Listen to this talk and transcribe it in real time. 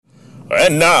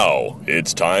And now,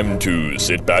 it's time to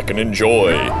sit back and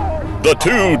enjoy the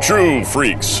Two True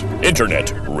Freaks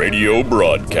Internet Radio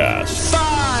Broadcast.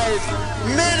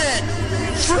 5-minute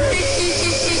freak!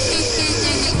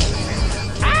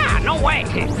 Ah, no way!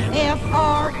 F-R-E-A-K.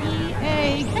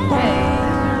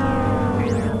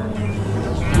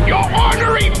 You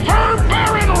ornery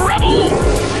fur-bearing rebel!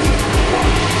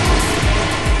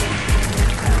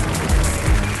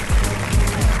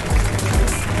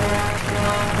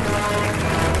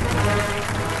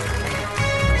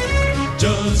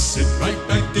 Just sit right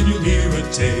back and you'll hear a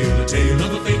tale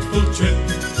of a fateful trip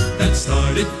that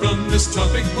started from this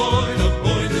tropic point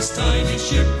aboard this tiny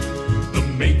ship. The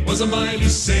mate was a mighty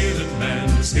sailing man,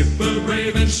 the skipper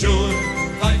brave and sure.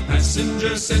 5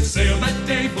 passengers set sail that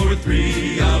day for a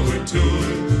 3-hour tour,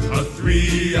 a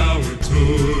 3-hour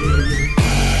tour.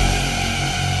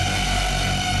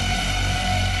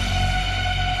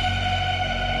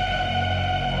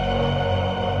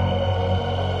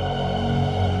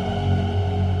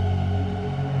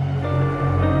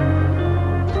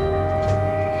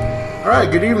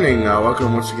 Alright, good evening.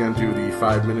 Welcome once again to the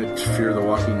 5-minute Fear the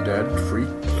Walking Dead Freak,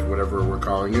 whatever we're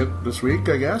calling it this week,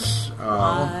 I guess.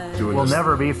 Will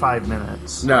never be 5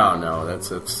 minutes. No, that's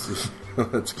that's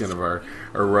kind of our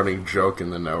running joke in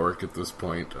the network at this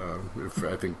point.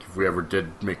 I think if we ever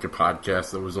did make a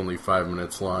podcast that was only 5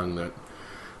 minutes long, that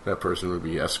person would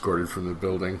be escorted from the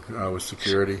building with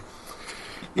security.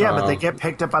 Yeah, but they get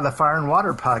picked up by the Fire and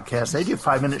Water podcast. They do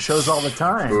 5-minute shows all the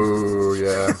time. Ooh,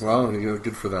 yeah. Well,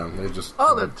 good for them. They just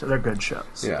they're good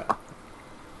shows. Yeah.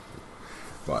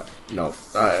 But no,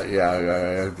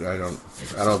 I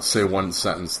don't say one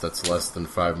sentence that's less than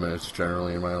 5 minutes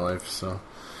generally in my life, so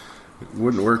it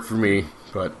wouldn't work for me.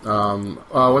 But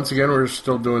once again, we're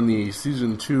still doing the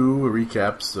season 2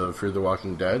 recaps of Fear the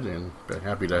Walking Dead, and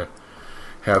happy to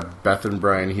have Beth and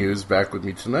Brian Hughes back with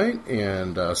me tonight,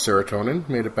 and Serotonin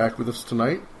made it back with us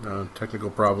tonight.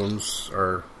 Technical problems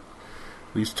are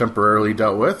at least temporarily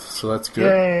dealt with, so that's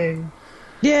good.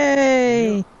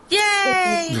 Yay!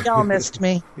 Y'all missed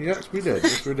me. Yes, we did.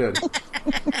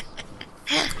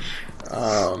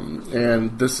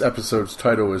 And this episode's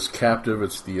title is Captive.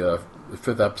 It's the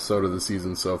 5th episode of the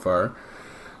season so far.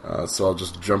 So I'll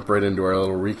just jump right into our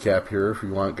little recap here if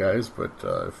you want, guys, but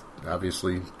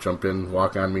obviously jump in,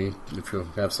 walk on me if you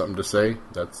have something to say.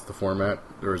 That's the format.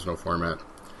 There is no format.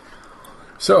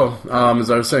 So,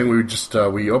 as I was saying,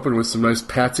 we opened with some nice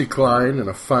Patsy Cline and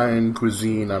a fine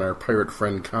cuisine on our pirate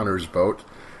friend Connor's boat,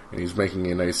 and he's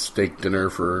making a nice steak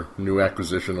dinner for new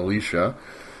acquisition Alicia.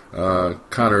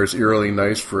 Connor is eerily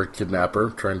nice for a kidnapper,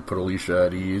 trying to put Alicia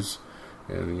at ease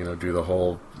and do the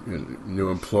whole new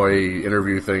employee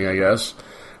interview thing, I guess.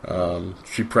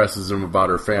 She presses him about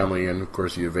her family, and of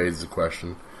course he evades the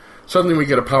question. Suddenly we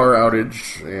get a power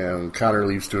outage, and Connor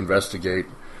leaves to investigate,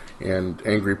 and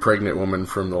angry pregnant woman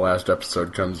from the last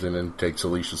episode comes in and takes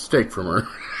Alicia's steak from her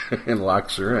and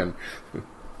locks her in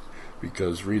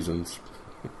because reasons.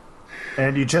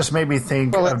 And you just made me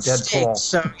think of Deadpool.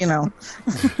 Steak, so,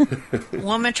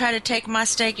 woman tried to take my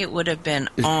steak, it would have been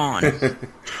on. I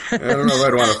don't know if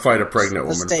I'd want to fight a pregnant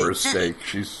woman for a steak.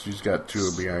 She's got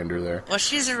 2 behind her there. Well,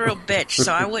 she's a real bitch,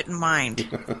 so I wouldn't mind.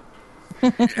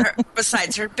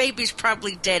 Besides, her baby's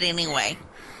probably dead anyway.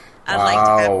 I'd like to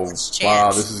have this chance.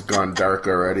 Wow, this has gone dark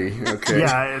already. Okay.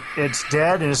 Yeah, it's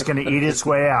dead and it's going to eat its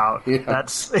way out. Yeah.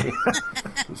 That's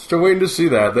still waiting to see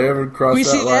that. They haven't crossed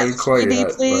that line quite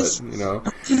yet. please?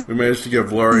 But, we managed to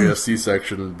give Lori a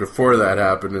C-section before that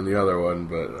happened in the other one.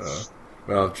 But,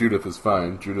 Judith is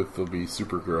fine. Judith will be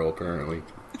Supergirl, apparently.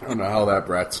 I don't know how that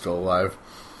brat's still alive.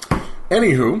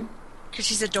 Anywho. Because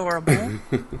she's adorable.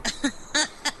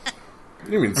 You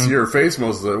didn't even see her face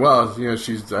most of it. Well, I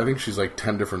think she's like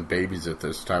 10 different babies at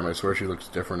this time. I swear she looks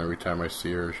different every time I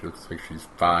see her. She looks like she's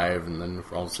 5, and then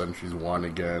all of a sudden she's 1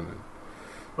 again.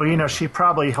 Well, she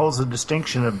probably holds the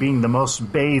distinction of being the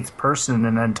most bathed person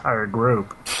in an entire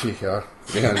group. Yeah,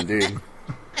 indeed.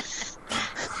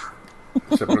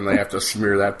 Except when they have to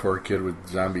smear that poor kid with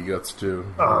zombie guts, too.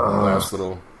 Last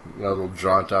little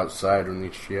jaunt outside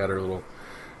when she had her little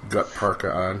gut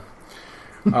parka on.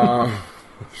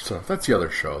 So that's the other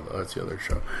show, though.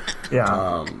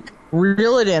 Yeah.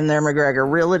 Reel it in there,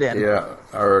 McGregor. Reel it in. Yeah,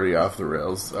 already off the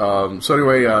rails. So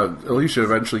anyway, Alicia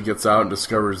eventually gets out and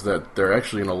discovers that they're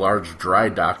actually in a large dry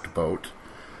docked boat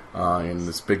in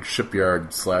this big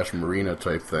shipyard / marina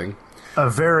type thing. A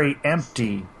very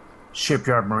empty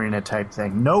shipyard marina type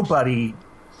thing. Nobody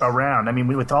around. I mean,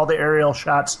 with all the aerial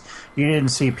shots, you didn't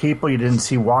see people, you didn't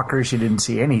see walkers, you didn't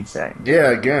see anything. Yeah,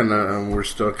 again, we're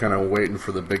still kind of waiting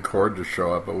for the big horde to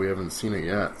show up, but we haven't seen it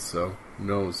yet, so who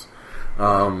knows.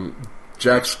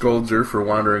 Jack scolds her for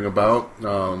wandering about.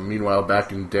 Meanwhile,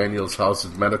 back in Daniel's house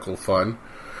of medical fun,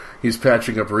 he's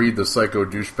patching up Reed, the psycho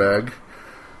douchebag.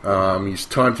 He's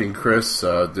taunting Chris.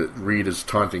 Reed is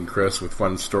taunting Chris with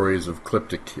fun stories of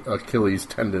clipped Achilles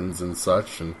tendons and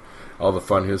such, and all the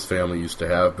fun his family used to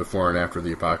have before and after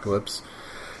the apocalypse.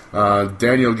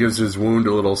 Daniel gives his wound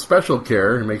a little special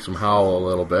care and makes him howl a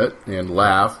little bit and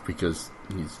laugh because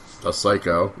he's a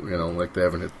psycho, like they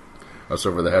haven't hit us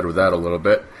over the head with that a little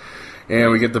bit.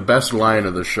 And we get the best line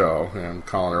of the show, and I'm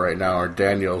calling it right now, where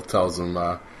Daniel tells him,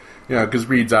 because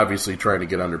Reed's obviously trying to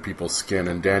get under people's skin,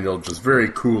 and Daniel just very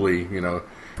coolly,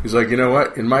 he's like, you know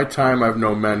what? In my time, I've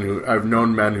known men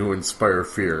who inspire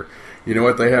fear. You know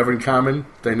what they have in common?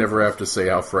 They never have to say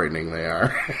how frightening they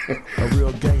are. A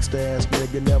real gangsta-ass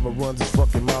nigga never runs his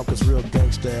fucking mouth, because real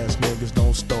gangsta-ass niggas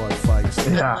don't start fights.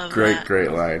 Yeah.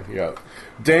 Great line, yeah.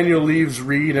 Daniel leaves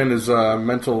Reed and his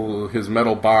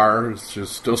metal bar is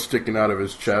just still sticking out of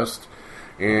his chest,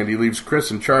 and he leaves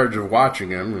Chris in charge of watching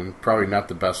him, and probably not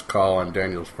the best call on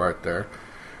Daniel's part there,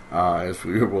 as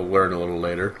we will learn a little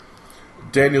later.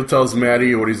 Daniel tells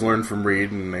Maddie what he's learned from Reed,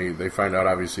 and they find out,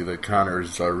 obviously, that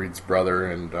Connor's Reed's brother,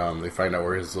 and they find out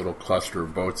where his little cluster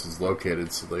of boats is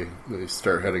located, so they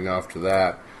start heading off to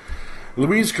that.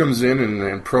 Louise comes in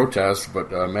and protests,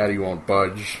 but Maddie won't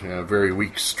budge. A very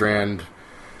weak Strand,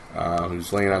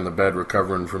 who's laying on the bed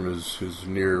recovering from his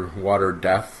near-water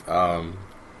death,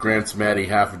 grants Maddie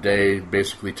half a day,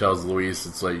 basically tells Louise,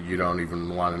 it's like, you don't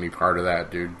even want any part of that,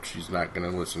 dude. She's not going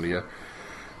to listen to you.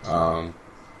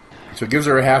 So it gives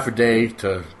her a half a day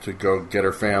to go get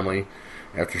her family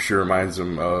after she reminds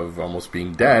him of almost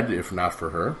being dead, if not for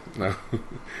her.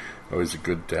 Always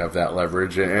good to have that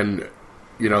leverage. And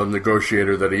the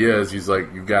negotiator that he is, he's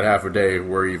like, you've got half a day,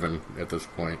 we're even at this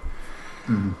point.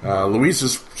 Mm-hmm. Luis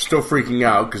is still freaking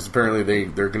out because apparently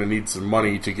they're going to need some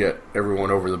money to get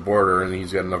everyone over the border, and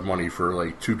he's got enough money for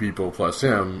like 2 people plus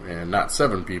him and not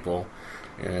 7 people.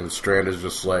 And Strand is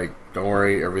just like, don't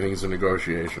worry, everything's a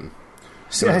negotiation.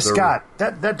 See, Scott,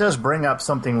 that does bring up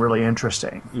something really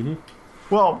interesting. Mm-hmm.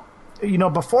 Well,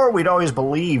 before we'd always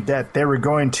believed that they were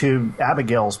going to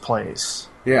Abigail's place.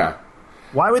 Yeah.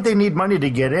 Why would they need money to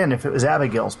get in if it was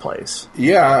Abigail's place?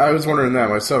 Yeah, I was wondering that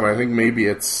myself. I think maybe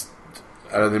it's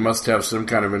they must have some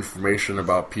kind of information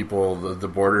about people, the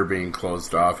border being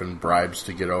closed off and bribes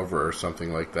to get over or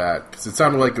something like that. Because it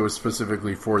sounded like it was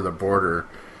specifically for the border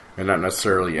and not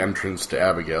necessarily entrance to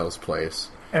Abigail's place.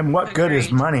 And what good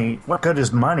is money? What good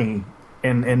is money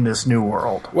in this new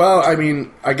world? Well, I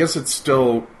mean, I guess it's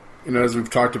still, as we've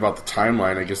talked about the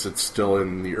timeline, I guess it's still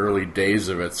in the early days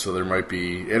of it, so there might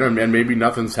be, and maybe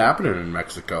nothing's happening in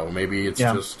Mexico. Maybe it's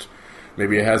just,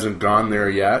 maybe it hasn't gone there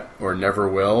yet or never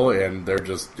will, and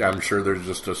I'm sure there's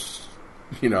just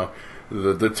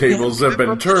the tables have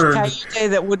been turned.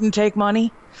 That wouldn't take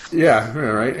money? Yeah,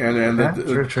 right. And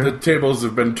the tables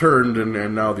have been turned,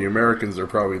 and now the Americans are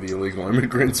probably the illegal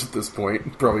immigrants at this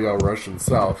point, probably all Russian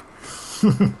South.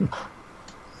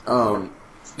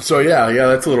 So yeah,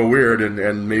 that's a little weird,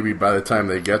 and maybe by the time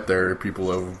they get there,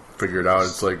 people have figured out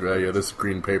it's like, this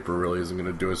green paper really isn't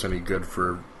going to do us any good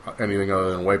for anything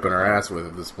other than wiping our ass with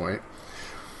at this point.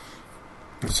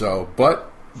 So,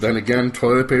 but then again,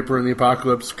 toilet paper in the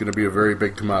apocalypse is going to be a very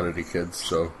big commodity, kids.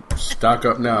 So stock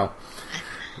up now.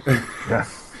 Yeah.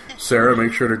 Sarah,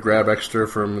 make sure to grab extra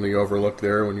from the Overlook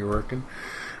there when you're working.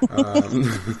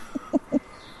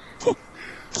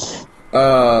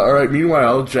 All right.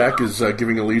 Meanwhile, Jack is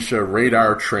giving Alicia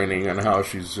radar training on how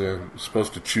she's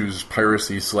supposed to choose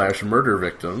piracy/murder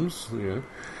victims. Yeah,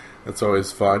 that's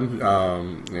always fun.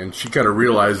 And she kind of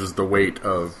realizes the weight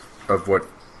of what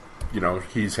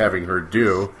he's having her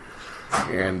do.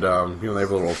 And they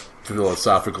have a little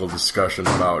philosophical discussion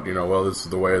about this is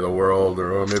the way of the world,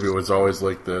 or maybe it was always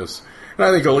like this. And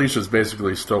I think Alicia's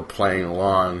basically still playing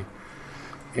along,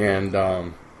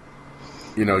 and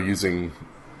using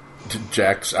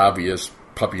Jack's obvious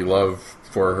puppy love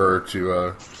for her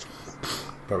to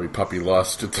probably puppy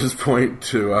lust at this point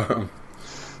to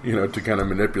to kind of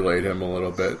manipulate him a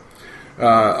little bit.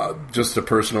 Just a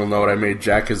personal note, I made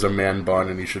Jack as a man bun,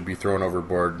 and he should be thrown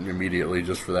overboard immediately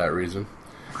just for that reason.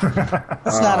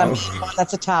 That's not a man bun,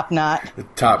 that's a top knot.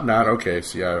 Top knot, okay.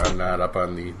 So yeah, I'm not up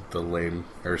on the lame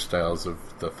hairstyles of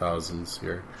the thousands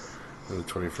here in the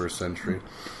 21st century.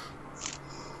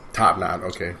 Top knot,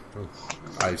 okay.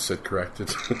 I said corrected.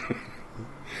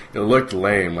 It looked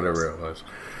lame, whatever it was.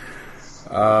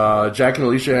 Jack and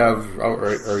Alicia have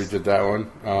already did that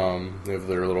one. They have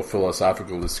their little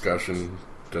philosophical discussion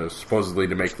supposedly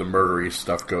to make the murdery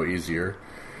stuff go easier.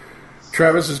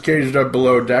 Travis is caged up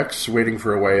below decks, waiting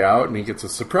for a way out, and he gets a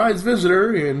surprise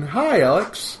visitor in "Hi,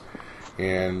 Alex,"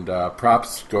 And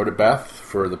props go to Beth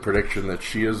for the prediction that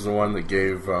she is the one that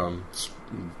gave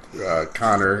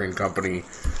Connor and company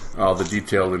all the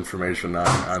detailed information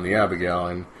on the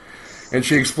Abigail. And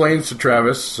she explains to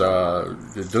Travis,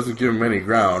 it doesn't give him any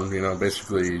ground,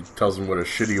 basically tells him what a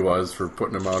shit he was for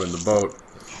putting him out in the boat.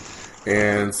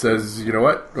 And says, you know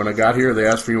what, when I got here, they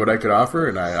asked me what I could offer,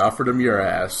 and I offered them your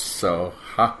ass. So,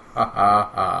 ha, ha,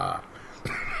 ha, ha.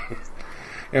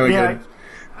 And we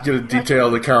get a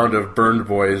detailed account of Burned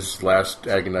Boy's last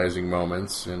agonizing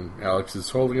moments, and Alex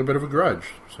is holding a bit of a grudge.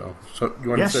 So you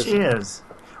want to say? Yes, she is.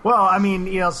 Well, I mean,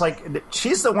 it's like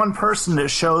she's the one person that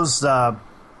shows a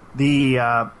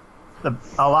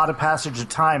lot of passage of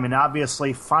time, and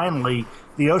obviously, finally,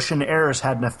 the ocean airs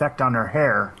had an effect on her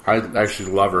hair. I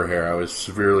actually love her hair. I was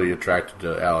severely attracted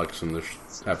to Alex in this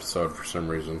episode for some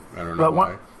reason. I don't know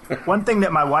why. One thing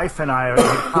that my wife and I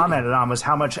commented on was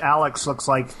how much Alex looks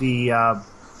like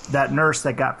that nurse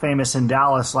that got famous in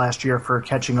Dallas last year for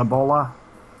catching Ebola.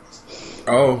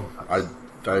 Oh, I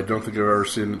don't think I've ever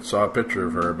saw a picture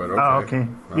of her, but okay. Oh, okay.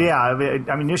 Oh. Yeah,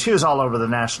 I mean, she was all over the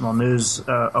national news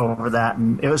over that,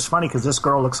 and it was funny because this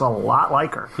girl looks a lot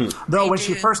like her. Though when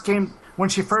she first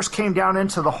came down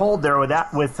into the hold there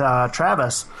with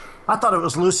Travis, I thought it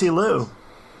was Lucy Liu.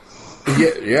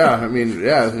 Yeah. I mean,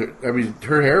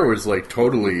 her hair was like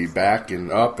totally back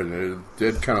and up, and it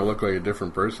did kind of look like a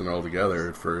different person altogether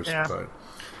at first. Yeah. But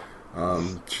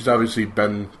she's obviously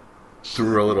been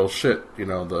through a little shit,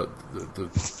 the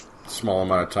small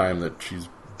amount of time that she's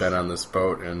been on this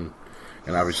boat, and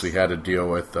obviously had to deal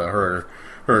with her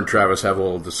and Travis have a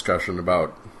little discussion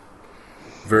about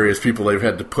various people they've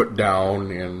had to put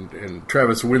down, and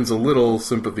Travis wins a little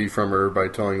sympathy from her by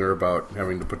telling her about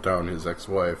having to put down his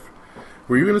ex-wife.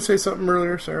 Were you going to say something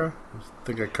earlier, Sarah? I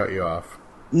think I cut you off.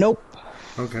 Nope.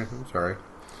 Okay, I'm sorry.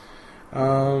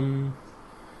 What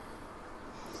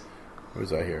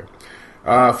was I here?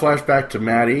 Flashback to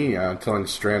Maddie telling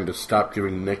Strand to stop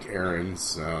giving Nick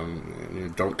errands.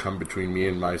 Don't come between me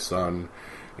and my son.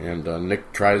 And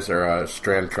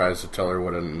Strand tries to tell her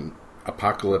what an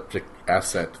apocalyptic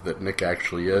asset that Nick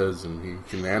actually is, and he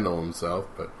can handle himself,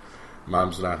 but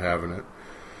Mom's not having it.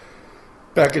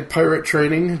 Back at pirate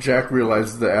training, Jack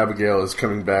realizes that Abigail is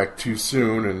coming back too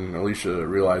soon, and Alicia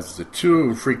realizes it too,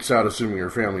 and freaks out assuming her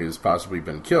family has possibly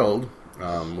been killed,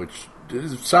 which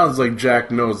sounds like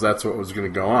Jack knows that's what was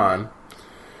going to go on.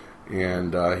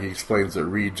 And he explains that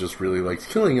Reed just really likes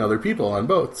killing other people on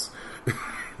boats.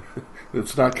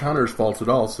 It's not Connor's fault at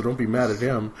all, so don't be mad at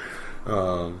him.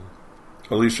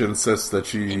 Alicia insists that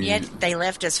she... And yet they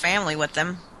left his family with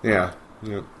them. Yeah.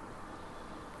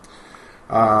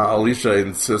 Alicia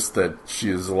insists that she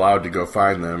is allowed to go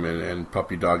find them, and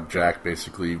puppy dog Jack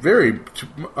basically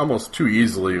almost too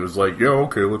easily was like, yeah,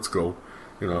 okay, let's go.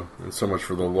 And so much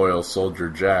for the loyal soldier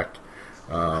Jack.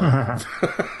 It's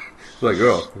like,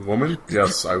 oh, woman?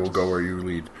 Yes, I will go where you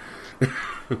lead.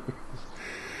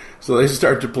 So they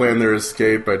start to plan their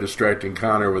escape by distracting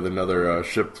Connor with another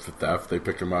ship theft. They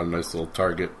pick him out a nice little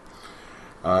target.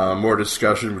 More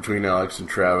discussion between Alex and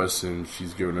Travis, and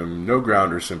she's giving him no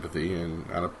ground or sympathy. And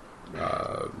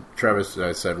Travis, as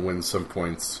I said, wins some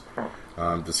points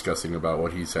discussing about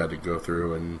what he's had to go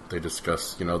through, and they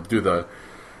discuss, do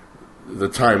the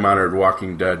time-honored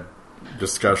Walking Dead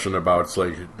discussion about, it's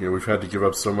like, we've had to give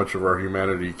up so much of our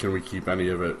humanity. Can we keep any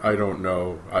of it? I don't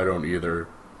know. I don't either.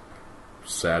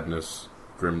 Sadness,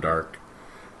 grimdark,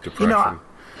 depression.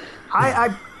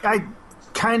 I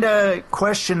kind of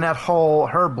question that whole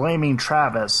her blaming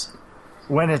Travis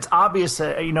when it's obvious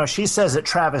that, she says that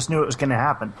Travis knew it was going to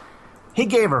happen. He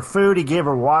gave her food, he gave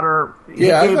her water, he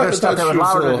gave her stuff that would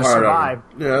allow her to survive.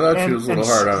 Yeah, I thought she was a little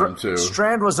hard on him, too.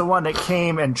 Strand was the one that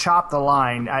came and chopped the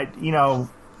line.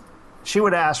 She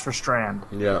would have asked for Strand.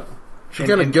 Yeah. She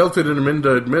kind of guilted him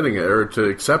into admitting it, or to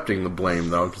accepting the blame,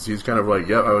 though, because he's kind of like,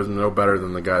 I was no better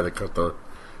than the guy that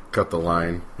cut the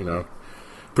line,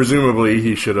 Presumably,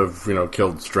 he should have,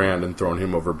 killed Strand and thrown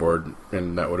him overboard,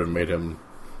 and that would have made him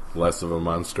less of a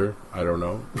monster. I don't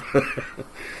know.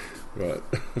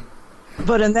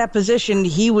 But in that position,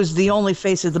 he was the only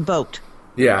face of the boat.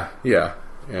 Yeah.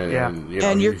 And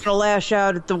you're going to lash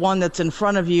out at the one that's in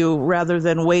front of you rather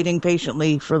than waiting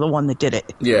patiently for the one that did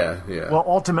it. Yeah. Well,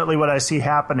 ultimately, what I see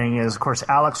happening is, of course,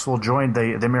 Alex will join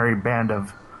the merry band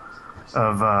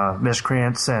of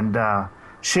miscreants, and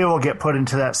she will get put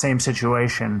into that same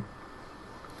situation.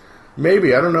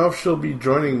 Maybe. I don't know if she'll be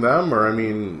joining them, or,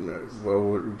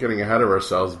 we're getting ahead of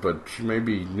ourselves, but she may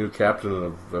be new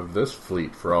captain of this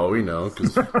fleet, for all we know,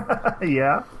 because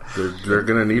yeah, they're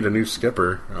going to need a new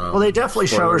skipper. Well, they definitely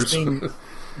show her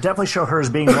as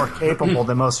being more capable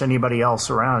than most anybody else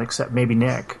around, except maybe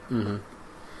Nick. Mm-hmm.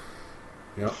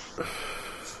 Yep.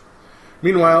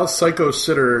 Meanwhile, psycho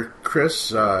sitter Chris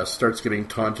starts getting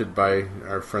taunted by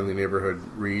our friendly neighborhood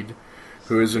Reed,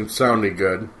 who isn't sounding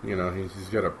good. You know, he's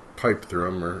got a pipe through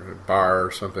him or a bar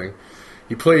or something.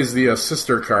 He plays the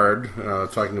sister card,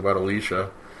 talking about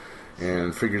Alicia,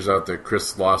 and figures out that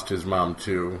Chris lost his mom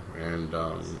too. And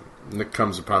Nick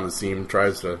comes upon the scene,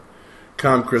 tries to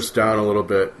calm Chris down a little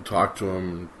bit, talk to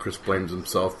him. Chris blames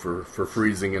himself for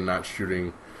freezing and not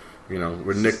shooting. You know,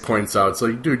 when Nick points out, it's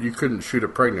like, dude, you couldn't shoot a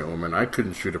pregnant woman. I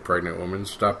couldn't shoot a pregnant woman.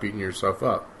 Stop beating yourself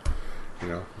up. You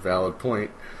know, valid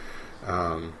point.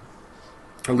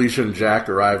 Alicia and Jack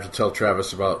arrive to tell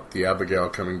Travis about the Abigail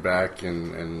coming back,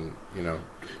 and you know,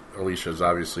 Alicia's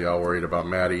obviously all worried about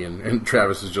Maddie, and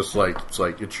Travis is just like,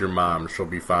 it's your mom. She'll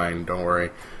be fine. Don't worry.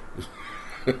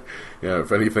 Yeah,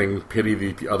 if anything, pity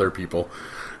the other people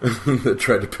that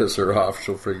tried to piss her off.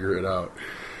 She'll figure it out.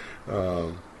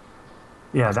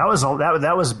 Yeah, that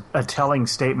was a telling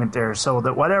statement there. So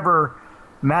that whatever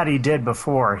Maddie did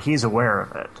before, he's aware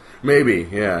of it. Maybe,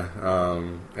 yeah.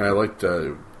 And I liked,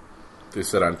 they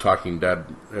said on Talking Dead,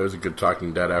 it was a good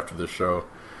Talking Dead after the show,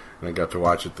 and I got to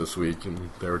watch it this week, and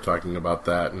they were talking about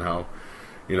that and how,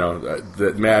 you know,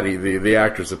 that Maddie, the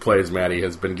actress that plays Maddie,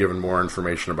 has been given more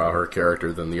information about her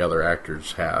character than the other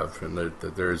actors have, and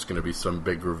that there is going to be some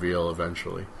big reveal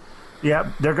eventually.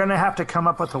 Yeah, they're going to have to come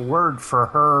up with a word for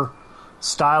her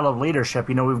style of leadership.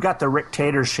 You know, we've got the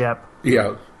dictatorship.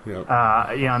 Yeah.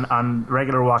 On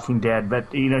regular Walking Dead,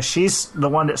 but you know, she's the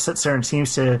one that sits there and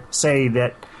seems to say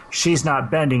that she's not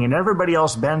bending, and everybody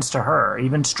else bends to her,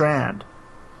 even Strand.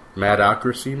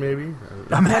 Madocracy, maybe?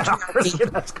 Madocracy,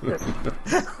 that's good.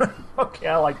 Okay,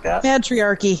 I like that.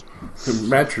 Matriarchy.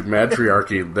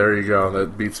 Matriarchy, there you go.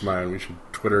 That beats mine. We should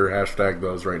Twitter hashtag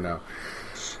those right now.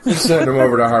 Send them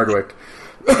over to Hardwick.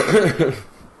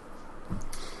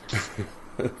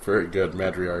 Very good,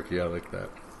 matriarchy. I like that.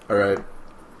 All right.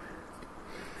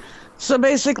 So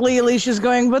basically, Alicia's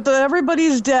going, but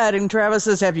everybody's dead, and Travis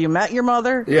says, "Have you met your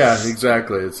mother?" Yeah,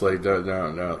 exactly. It's like,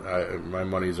 no, my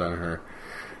money's on her.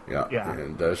 Yeah.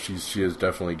 And she is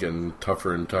definitely getting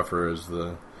tougher and tougher as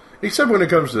the. Except when it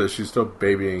comes to this, she's still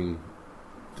babying.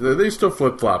 They still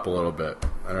flip flop a little bit.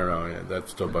 I don't know. Yeah, that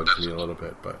still bugs me a little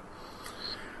bit, but.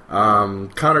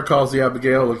 Connor calls the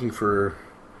Abigail looking for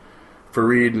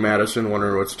Reed and Madison,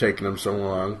 wondering what's taking them so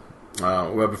long.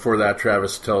 Well, before that,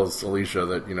 Travis tells Alicia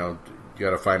that, you know, you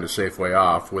got to find a safe way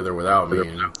off, with or without me.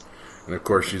 And of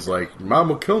course, she's like, Mom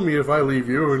will kill me if I leave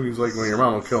you. And he's like, well, your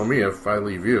mom will kill me if I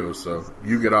leave you, so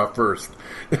you get off first.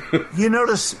 You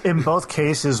notice in both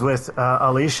cases with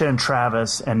Alicia and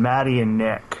Travis and Maddie and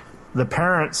Nick, the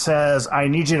parent says, I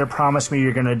need you to promise me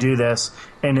you're going to do this.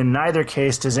 And in neither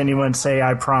case does anyone say,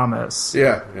 I promise.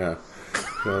 Yeah.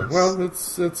 Well,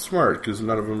 it's smart, because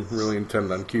none of them really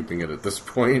intend on keeping it at this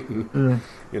point. And,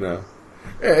 you know,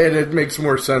 and it makes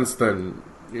more sense than,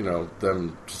 you know,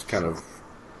 them just kind of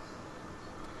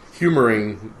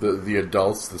humoring the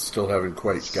adults that still haven't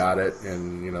quite got it.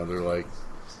 And, you know, they're like,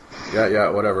 yeah,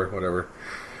 whatever.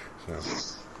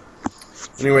 So.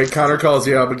 Anyway, Connor calls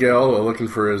the Abigail looking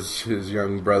for his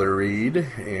young brother Reed,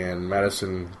 and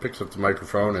Madison picks up the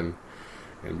microphone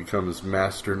and becomes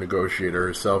master negotiator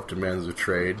herself, demands a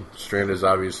trade. Strand is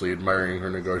obviously admiring her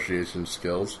negotiation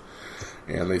skills,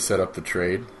 and they set up the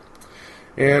trade.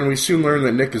 And we soon learn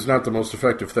that Nick is not the most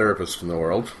effective therapist in the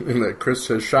world, and that Chris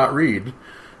has shot Reed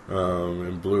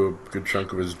and blew a good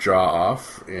chunk of his jaw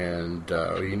off, and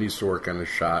he needs to work on his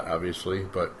shot, obviously,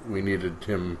 but we needed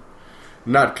him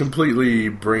not completely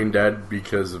brain dead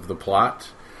because of the plot.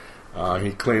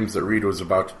 He claims that Reed was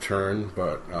about to turn,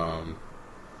 but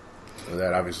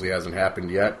that obviously hasn't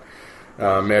happened yet.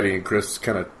 Maddie and Chris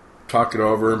kind of talk it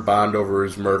over and bond over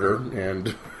his murder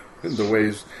and the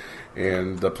ways,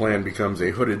 and the plan becomes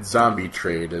a hooded zombie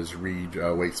trade as Reed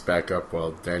wakes back up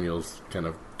while Daniel's kind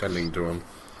of tending to him.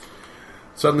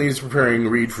 Suddenly he's preparing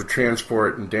Reed for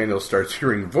transport, and Daniel starts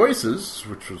hearing voices,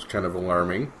 which was kind of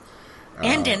alarming.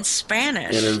 And in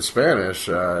Spanish.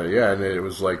 And it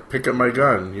was like, pick up my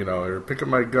gun, you know, or pick up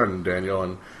my gun, Daniel.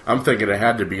 And I'm thinking it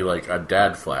had to be like a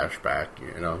dad flashback,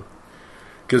 you know.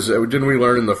 Because didn't we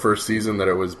learn in the first season that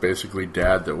it was basically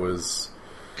Dad that was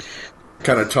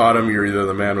kind of taught him you're either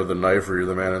the man with the knife or you're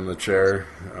the man in the chair?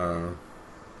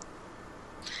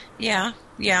 Yeah,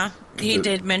 he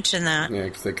did mention that. Yeah,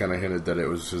 because they kind of hinted that it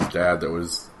was his dad that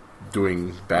was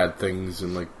doing bad things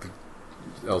in like the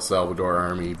El Salvador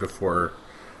army before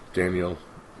Daniel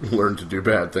learned to do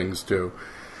bad things too.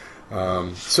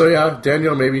 So yeah,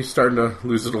 Daniel maybe starting to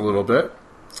lose it a little bit,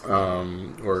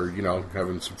 or you know,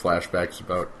 having some flashbacks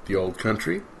about the old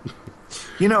country.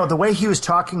 You know, the way he was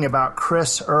talking about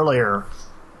Chris earlier,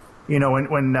 you know,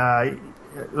 when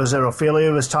was it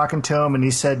Ophelia was talking to him, and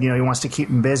he said, he wants to keep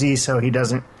him busy so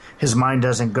his mind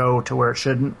doesn't go to where it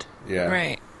shouldn't. Yeah.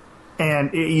 Right.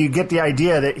 And you get the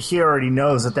idea that he already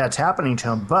knows that that's happening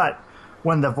to him. But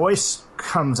when the voice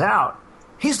comes out,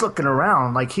 he's looking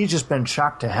around like he's just been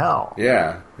shocked to hell.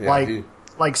 Yeah.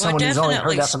 Like someone who's only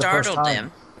heard that for the first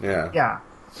time. Him. Yeah.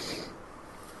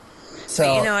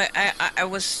 So I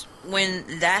was,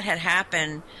 when that had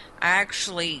happened, I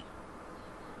actually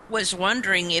was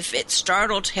wondering if it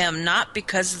startled him, not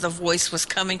because the voice was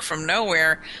coming from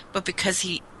nowhere, but because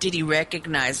he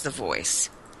recognize the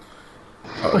voice.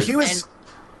 Well, he was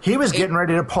getting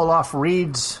ready to pull off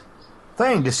Reed's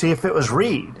thing to see if it was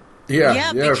Reed.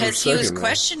 Yeah, because he was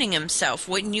questioning himself.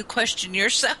 Wouldn't you question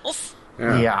yourself?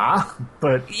 Yeah,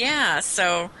 but... Yeah,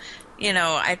 so,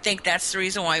 I think that's the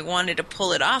reason why he wanted to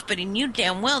pull it off, but he knew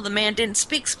damn well the man didn't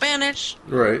speak Spanish.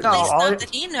 Right. At least not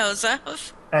that he knows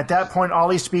of. At that point,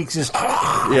 all he speaks is...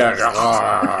 Yeah.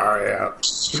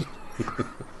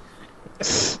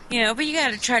 But you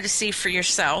got to try to see for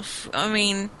yourself. I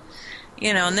mean...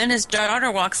 and then his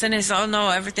daughter walks in and says, "Oh no,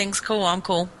 everything's cool. I'm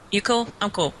cool. You cool? I'm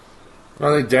cool."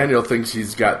 Well, I think Daniel thinks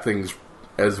he's got things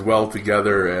as well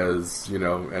together as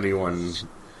anyone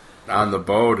on the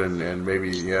boat, and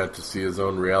maybe to see his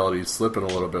own reality slipping a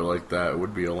little bit like that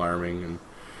would be alarming.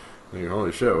 And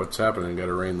holy shit, what's happening? Got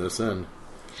to rein this in.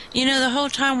 The whole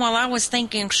time while I was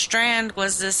thinking Strand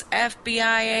was this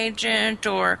FBI agent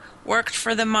or worked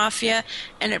for the mafia,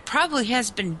 and it probably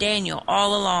has been Daniel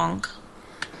all along.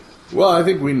 Well, I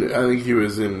think he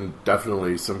was in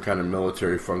definitely some kind of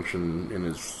military function in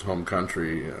his home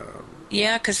country.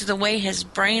 Yeah, because of the way his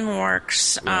brain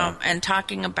works, and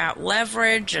talking about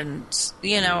leverage, and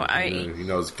he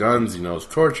knows guns, he knows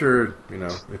torture,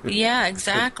 Yeah,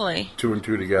 exactly. 2 and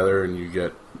 2 together, and you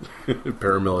get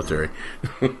paramilitary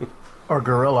or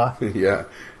guerrilla. Yeah.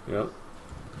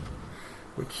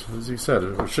 Which, as you said,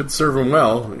 it should serve him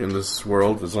well in this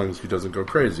world as long as he doesn't go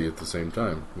crazy at the same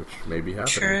time, which may be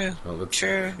happening.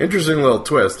 True. Interesting little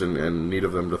twist, and neat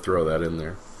of them to throw that in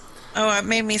there. Oh, it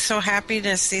made me so happy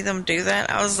to see them do that.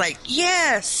 I was like,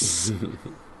 yes!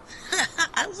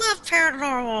 I love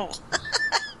paranormal.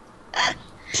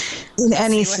 In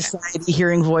any society,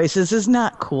 hearing voices is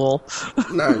not cool.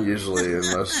 Not usually,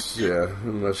 unless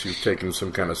you've taken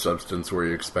some kind of substance where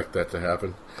you expect that to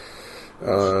happen.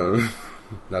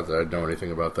 Not that I know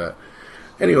anything about that.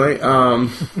 Anyway,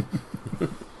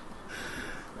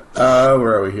 where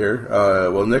are we here?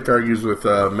 Well, Nick argues with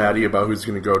Maddie about who's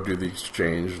going to go do the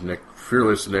exchange.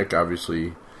 Fearless Nick,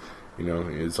 obviously,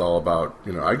 is all about,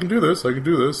 I can do this,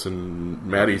 and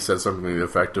Maddie says something to the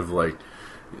effect of, like,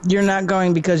 you're not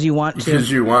going because you want to.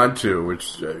 Because you want to,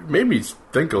 which made me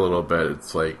think a little bit.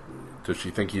 It's like, does she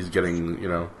think he's getting,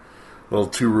 a little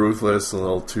too ruthless, a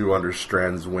little too under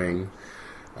Strand's wing?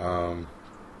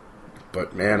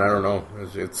 But man, I don't know.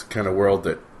 It's the kind of world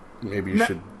that maybe you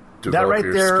should develop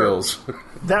your skills.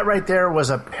 That right there was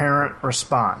a parent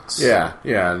response. Yeah,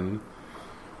 and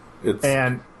it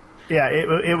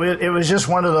was just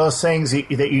one of those things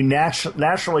that you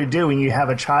naturally do when you have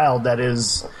a child that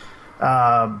is,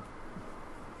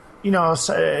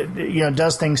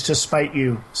 does things to spite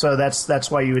you. So that's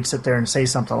why you would sit there and say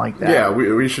something like that. Yeah,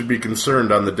 we should be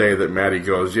concerned on the day that Maddie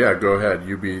goes, yeah, go ahead,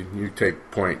 you take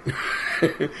point.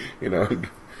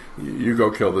 You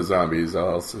go kill the zombies,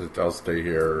 I'll stay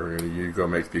here, or you go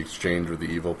make the exchange with the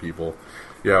evil people.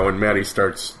 Yeah, when Maddie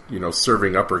starts,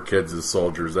 serving up her kids as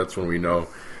soldiers, that's when we know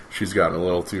she's gotten a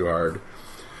little too hard.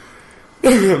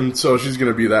 So she's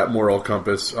going to be that moral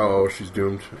compass. Oh, she's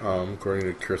doomed, according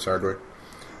to Chris Hardwick.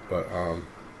 But,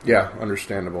 yeah,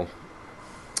 understandable.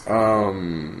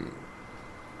 Well,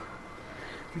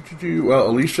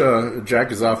 Alicia,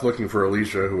 Jack is off looking for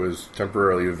Alicia, who has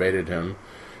temporarily evaded him.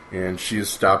 And she is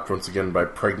stopped once again by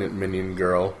pregnant minion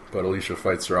girl. But Alicia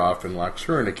fights her off and locks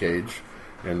her in a cage.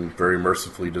 And very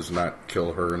mercifully does not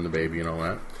kill her and the baby and all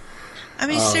that. I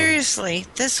mean, seriously,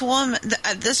 this woman,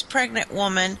 this pregnant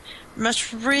woman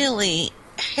must really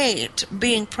hate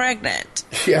being pregnant.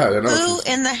 Yeah, I know. Who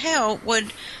in the hell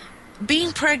would,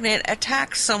 being pregnant,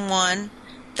 attack someone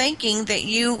thinking that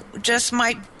you just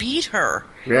might beat her?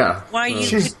 Yeah. Why you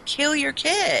could kill your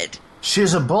kid?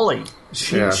 She's a bully.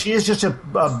 She is just a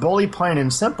bully, plain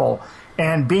and simple.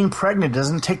 And being pregnant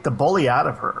doesn't take the bully out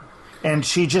of her. And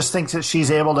she just thinks that she's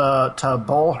able to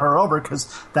bowl her over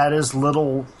because that is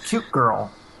little cute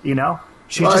girl,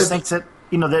 She just thinks that,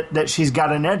 that she's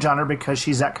got an edge on her because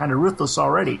she's that kind of ruthless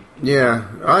already. Yeah,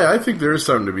 I think there is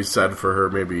something to be said for her.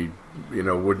 Maybe,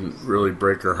 wouldn't really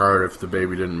break her heart if the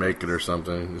baby didn't make it or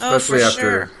something. Especially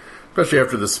after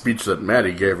the speech that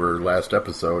Maddie gave her last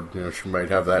episode. She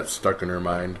might have that stuck in her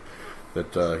mind.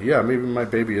 that, maybe my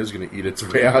baby is going to eat its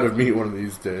way out of me one of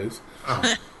these days.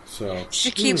 So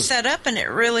she keeps that up, and it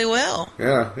really will.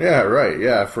 Yeah, right.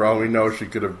 Yeah, for all we know, she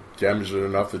could have damaged it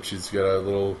enough that she's got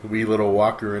a wee little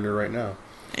walker in her right now.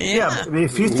 Yeah,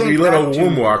 if you think wee little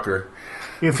womb walker.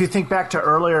 If you think back to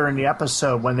earlier in the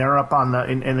episode when they're up on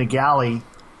in the galley,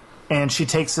 and she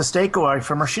takes the steak away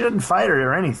from her, she didn't fight her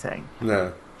or anything.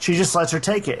 No, she just lets her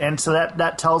take it, and so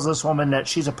that tells this woman that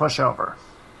she's a pushover.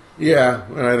 Yeah,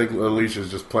 and I think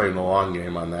Alicia's just playing the long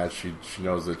game on that. She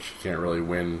knows that she can't really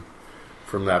win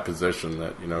from that position,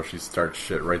 that, she starts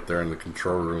shit right there in the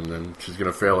control room, then she's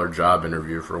going to fail her job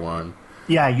interview for one.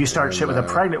 Yeah, you start shit with a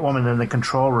pregnant woman in the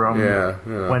control room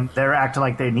when they're acting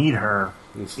like they need her.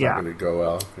 It's not going to go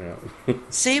well. Yeah.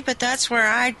 See, but that's where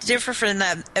I differ from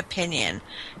that opinion.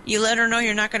 You let her know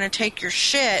you're not going to take your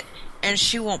shit, and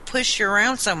she won't push you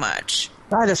around so much.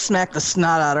 Try to smack the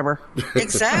snot out of her.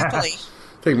 Exactly.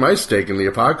 Take my steak in the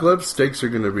apocalypse. Steaks are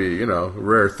going to be, a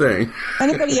rare thing.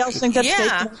 Anybody else think that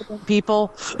steak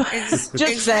people?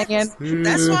 Just saying.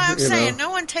 That's why I'm saying no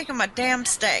one take them a damn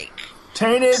steak.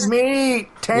 Tainted meat.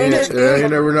 Tainted meat. Yeah, you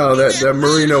never know. That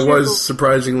marina was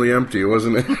surprisingly empty,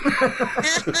 wasn't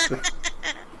it?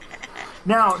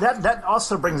 Now, that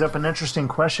also brings up an interesting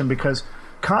question, because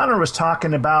Connor was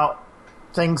talking about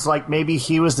things like maybe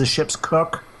he was the ship's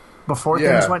cook before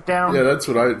things went down. Yeah, that's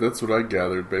what I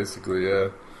gathered, basically. Yeah.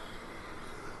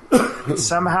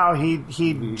 Somehow he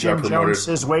Jim Jones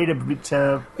his way to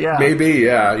maybe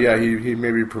he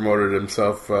maybe promoted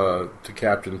himself to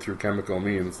captain through chemical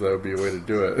means. That would be a way to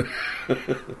do it.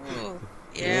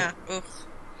 Yeah.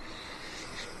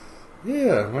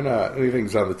 Yeah, why not?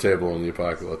 Anything's on the table in the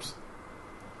apocalypse.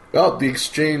 Well,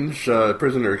 the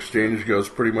prisoner exchange goes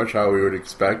pretty much how we would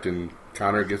expect, and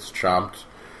Connor gets chomped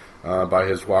by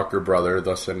his Walker brother,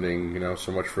 thus ending,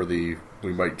 so much for we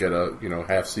might get a,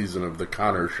 half season of the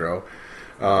Connor show.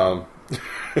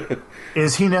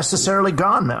 Is he necessarily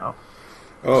gone, though?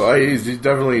 Oh, he's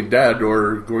definitely dead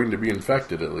or going to be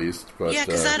infected, at least. But, yeah,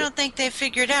 because I don't think they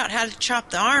figured out how to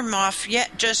chop the arm off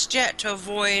just yet to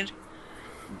avoid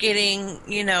getting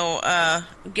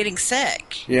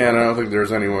sick. Yeah, and I don't think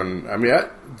there's anyone. I mean,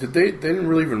 they didn't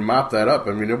really even mop that up.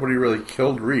 I mean, nobody really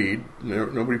killed Reed.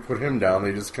 Nobody put him down.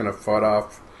 They just kind of fought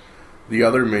off the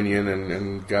other minion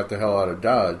and got the hell out of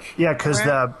Dodge. Yeah,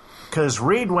 because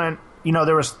Reed went.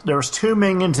 There was two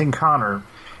minions in Connor,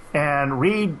 and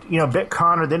Reed bit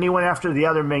Connor. Then he went after the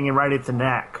other minion right at the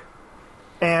neck.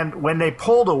 And when they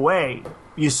pulled away,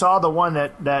 you saw the one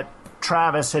that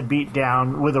Travis had beat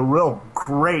down with a real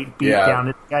great beat down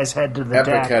at the guy's head to the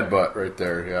deck. Epic headbutt right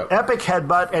there, yeah. Epic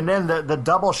headbutt, and then the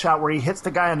double shot where he hits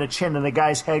the guy on the chin and the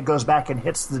guy's head goes back and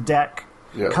hits the deck,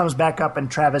 comes back up,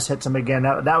 and Travis hits him again.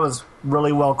 That was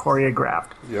really well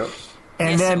choreographed. Yep.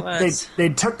 And then they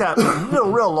took that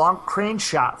real long crane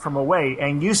shot from away,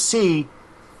 and you see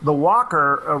the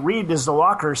Walker, Reed is the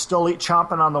Walker, still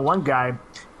chomping on the one guy,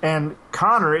 and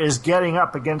Connor is getting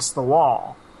up against the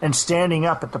wall and standing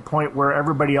up at the point where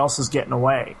everybody else is getting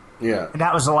away. Yeah. And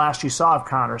that was the last you saw of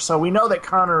Connor. So we know that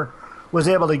Connor was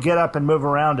able to get up and move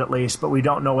around at least, but we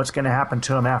don't know what's going to happen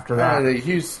to him after that.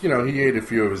 He ate a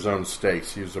few of his own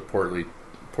steaks. He was a portly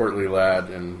lad,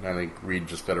 and I think Reed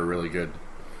just got a really good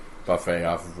buffet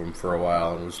off of him for a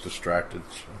while and was distracted.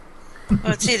 So.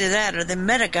 Well, it's either that or the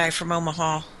meta guy from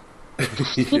Omaha.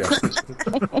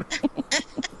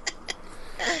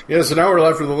 Yeah, so now we're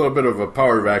left with a little bit of a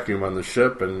power vacuum on the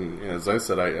ship, and as I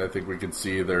said, I think we can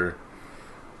see there.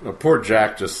 Poor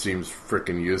Jack just seems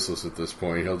freaking useless at this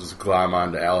point. He'll just glom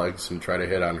onto Alex and try to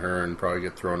hit on her and probably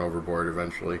get thrown overboard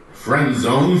eventually. Friend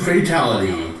zone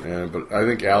fatality. Yeah, but I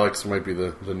think Alex might be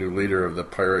the new leader of the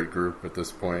pirate group at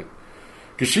this point.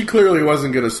 Because she clearly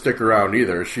wasn't going to stick around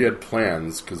either. She had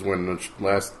plans, because when the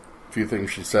last few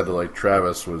things she said to,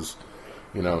 Travis was,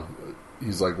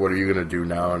 he's like, what are you going to do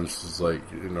now? And she's like,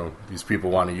 these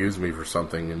people want to use me for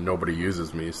something and nobody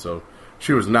uses me. So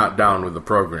she was not down with the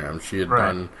program. She had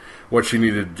done what she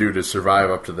needed to do to survive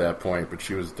up to that point, but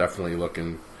she was definitely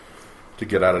looking to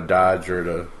get out of Dodge or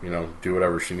to, do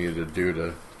whatever she needed to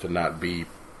do to not be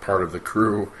part of the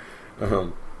crew.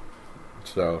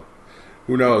 So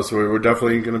who knows? We're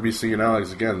definitely going to be seeing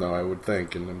Alex again, though, I would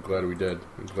think, and I'm glad we did.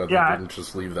 I'm glad they didn't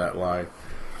just leave that lie.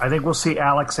 I think we'll see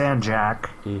Alex and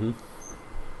Jack. Mm-hmm.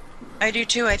 I do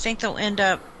too. I think they'll end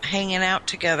up hanging out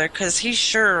together because he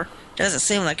sure doesn't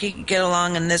seem like he could get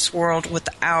along in this world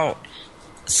without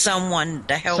someone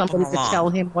to help Somebody him to along. tell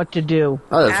him what to do.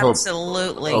 I just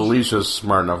Absolutely. hope Alicia's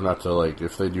smart enough not to, like,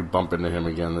 if they do bump into him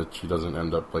again, that she doesn't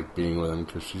end up, like, being with him,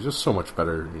 because she's just so much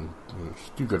better. I mean,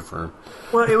 she's too good for him.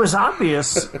 Well, it was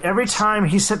obvious. Every time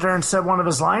he sat there and said one of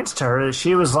his lines to her,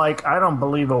 she was like, I don't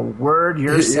believe a word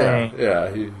you're saying.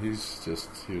 Yeah, he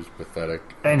was pathetic.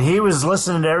 And he was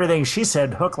listening to everything she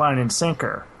said, hook, line, and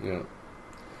sinker. Yeah.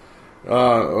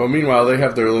 Well, meanwhile, they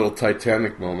have their little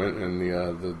Titanic moment in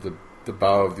the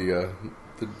bow of the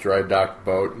dry dock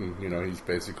boat, and he's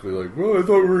basically like, "Well, I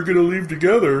thought we were gonna leave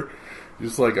together."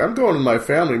 He's like, "I'm going with my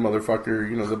family,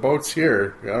 motherfucker. The boat's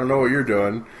here. I don't know what you're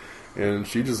doing." And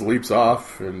she just leaps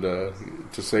off and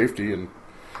to safety, and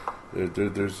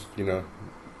there's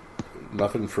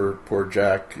nothing for poor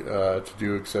Jack to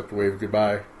do except wave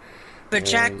goodbye. But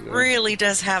Jack really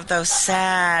does have those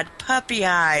sad puppy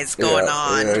eyes going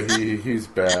on. Yeah, he's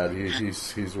bad.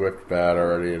 He's whipped bad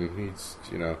already, and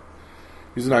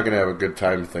he's not going to have a good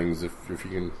time with things if he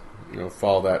can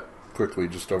fall that quickly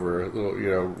just over a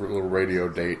little radio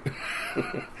date.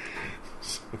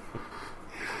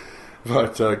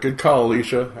 But good call,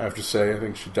 Alicia. I have to say, I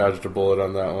think she dodged a bullet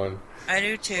on that one. I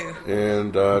do too.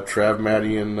 And Trav,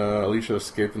 Maddie, and Alicia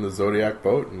escape in the Zodiac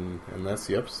boat, and that's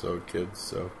the episode, kids.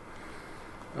 So.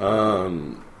 I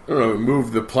don't know,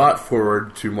 move the plot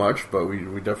forward too much, but we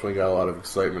definitely got a lot of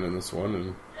excitement in this one,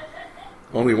 and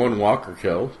only one walker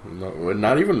kill.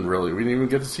 Not even really. We didn't even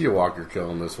get to see a walker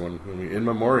kill in this one. I mean, In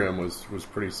Memoriam was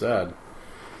pretty sad.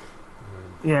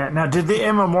 Yeah. Now, did the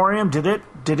In Memoriam did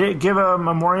it give a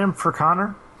memoriam for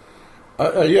Connor?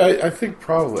 Yeah, I think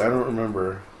probably. I don't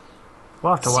remember.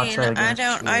 We'll have to watch that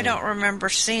again. I don't remember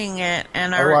seeing it,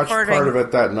 and I watched part of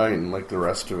it that night and like the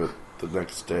rest of it the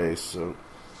next day. So.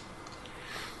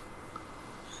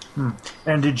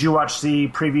 And did you watch the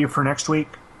preview for next week?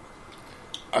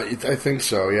 I think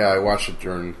so. Yeah, I watched it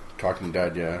during Talking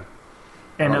Dead. Yeah,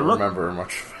 and I don't remember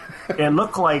much. It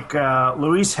looked like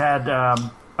Luis had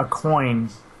a coin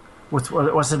with,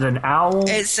 was it an owl?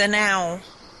 It's an owl.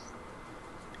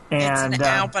 And, it's an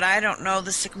owl, but I don't know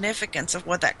the significance of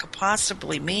what that could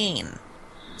possibly mean.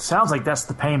 Sounds like that's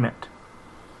the payment.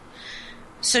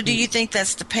 So, do you think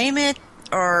that's the payment?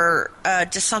 Or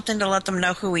just something to let them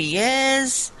know who he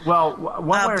is. Well, one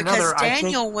way or because another,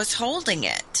 Daniel was holding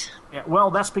it. Yeah,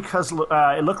 well, that's because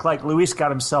it looked like Luis got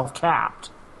himself capped,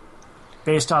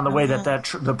 based on the way that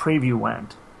the preview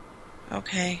went.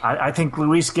 Okay. I think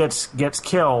Luis gets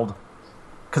killed,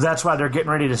 because that's why they're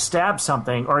getting ready to stab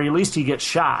something, or at least he gets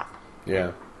shot.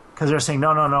 Yeah. Because they're saying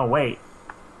no, wait,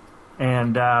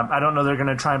 and I don't know they're going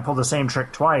to try and pull the same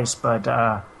trick twice,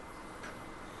 but.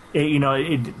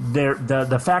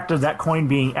 The fact of that coin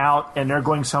being out and they're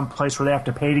going someplace where they have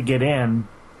to pay to get in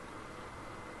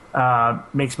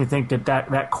makes me think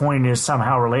that coin is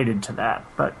somehow related to that.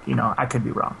 But, I could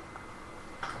be wrong.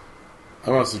 I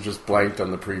must have just blanked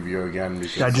on the preview again.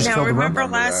 Because I just remember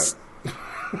last...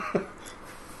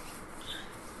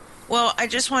 Well, I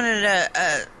just wanted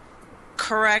to...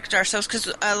 correct ourselves because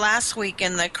last week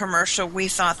in the commercial we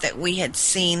thought that we had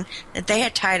seen that they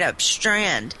had tied up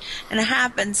Strand, and it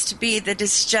happens to be that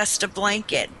it's just a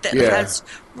blanket that has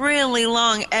really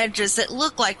long edges that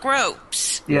look like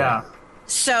ropes. Yeah.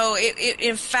 So it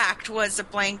in fact was a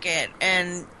blanket,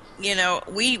 and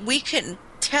we couldn't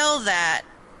tell that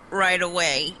right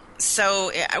away.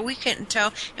 So we couldn't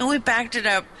tell, and we backed it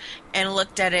up and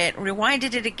looked at it,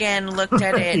 rewinded it again, looked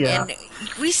at it, and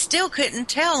we still couldn't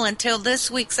tell until this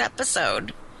week's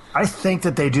episode. I think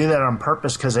that they do that on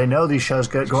purpose because they know these shows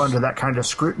go under that kind of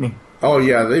scrutiny. Oh,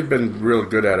 yeah, they've been real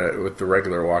good at it with the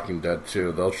regular Walking Dead,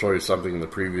 too. They'll show you something in the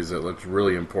previews that looks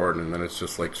really important, and then it's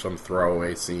just like some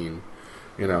throwaway scene,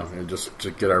 and just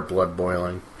to get our blood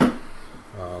boiling.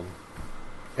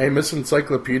 Hey, Miss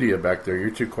Encyclopedia back there, you're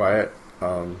too quiet.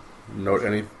 Note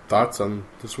any thoughts on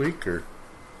this week, or?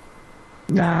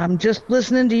 I'm just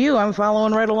listening to you. I'm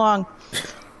following right along.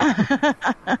 I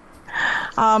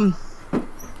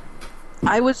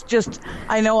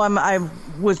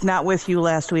was not with you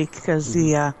last week because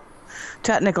the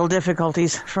technical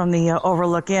difficulties from the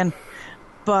Overlook Inn.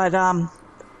 But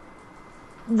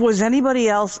was anybody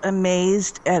else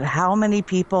amazed at how many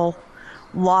people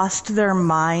lost their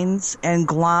minds and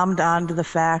glommed onto the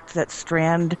fact that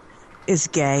Strand is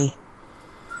gay?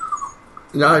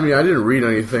 No, I mean, I didn't read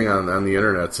anything on the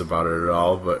internets about it at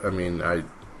all, but I mean, I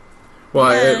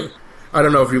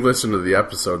don't know if you listened to the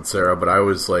episode, Sarah, but I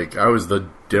was the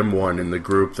dim one in the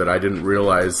group that I didn't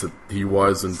realize that he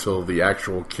was until the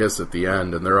actual kiss at the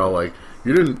end, and they're all like,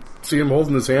 you didn't see him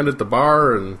holding his hand at the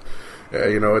bar and,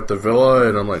 at the villa,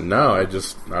 and I'm like, no, I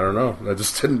don't know. I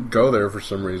just didn't go there for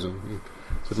some reason.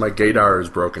 my gaydar is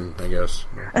broken, I guess.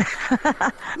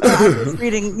 I was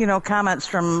reading, comments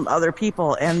from other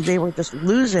people, and they were just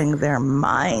losing their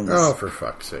minds. Oh, for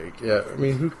fuck's sake! Yeah, I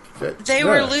mean, they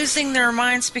were losing their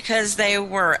minds because they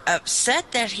were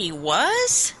upset that he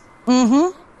was.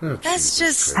 Mm-hmm. Oh, That's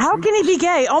just how can he be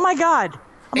gay? Oh my God!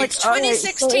 It's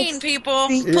 2016, people.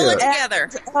 Pull it together.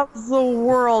 Of the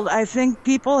world, I think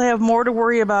people have more to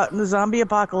worry about in the zombie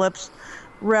apocalypse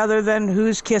rather than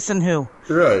who's kissing who.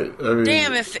 Right. I mean,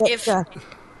 damn, if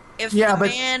the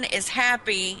man is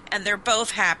happy and they're both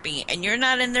happy and you're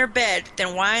not in their bed,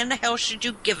 then why in the hell should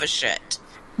you give a shit?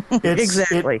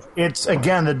 Exactly. It's,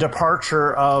 again, the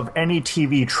departure of any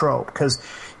TV trope, because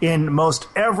in most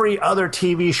every other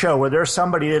TV show where there's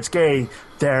somebody that's gay,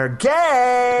 they're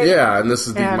gay. Yeah, and this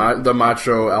is the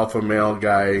macho alpha male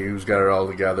guy who's got it all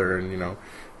together and,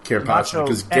 can't possibly,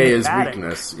 because gay is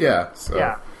weakness. Yeah,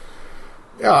 so.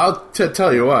 Yeah, I'll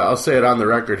tell you what, I'll say it on the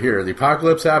record here. The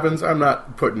apocalypse happens, I'm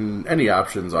not putting any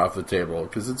options off the table,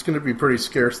 because it's going to be a pretty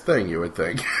scarce thing, you would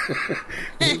think.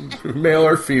 Male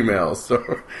or female, so...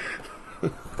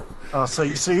 So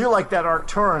you like that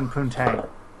Arcturan, Poontang?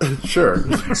 Sure.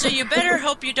 So you better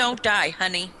hope you don't die,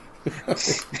 honey.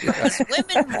 Because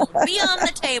women will be on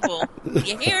the table.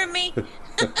 You hear me?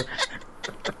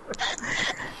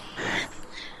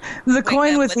 The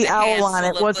coin with the owl on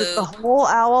it, was it the whole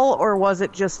owl or was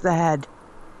it just the head?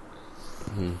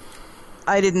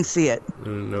 I didn't see it.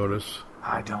 Didn't notice.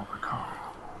 I don't recall.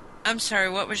 I'm sorry,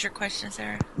 what was your question,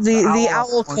 Sarah? The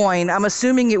owl coin, I'm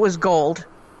assuming it was gold.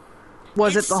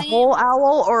 Was it the whole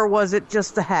owl or was it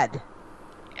just the head?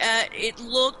 It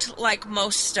looked like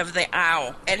most of the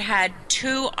owl. It had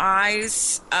two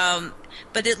eyes,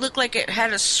 but it looked like it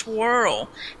had a swirl.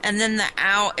 And then the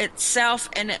owl itself,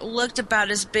 and it looked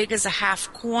about as big as a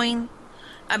half coin.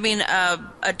 I mean,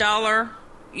 a dollar,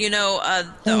 the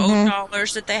old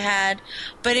dollars that they had.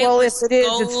 But it was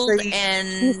gold it's the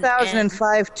and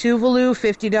 2005 Tuvalu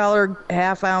 $50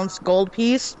 half-ounce gold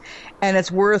piece, and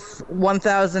it's worth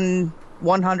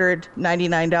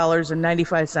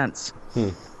 $1,199.95.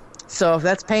 So if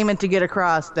that's payment to get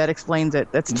across, that explains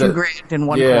it. That's $2,000 in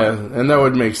one coin. Yeah, and that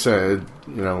would make sense.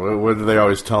 What are they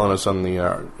always telling us on the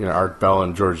Art Bell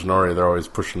and George Norrie? They're always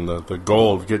pushing the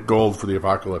gold, get gold for the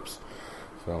apocalypse.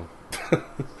 So,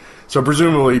 so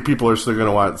presumably people are still going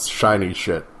to want shiny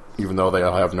shit, even though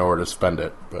they'll have nowhere to spend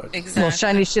it. But exactly. Well,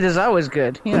 shiny shit is always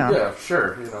good. Yeah,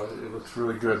 sure. It looks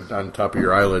really good on top of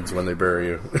your eyelids when they bury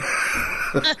you.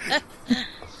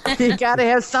 You gotta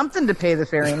have something to pay the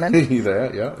ferryman.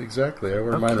 Yeah, exactly. I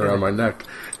wear mine around my neck.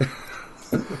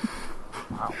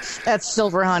 That's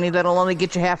silver, honey. That'll only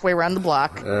get you halfway around the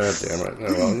block. Damn it.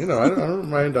 Well, I don't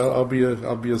mind. I'll be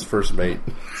his first mate.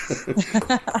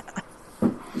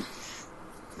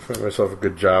 Find myself a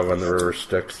good job on the river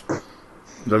Styx.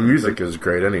 The music is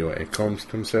great anyway. Come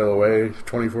Sail Away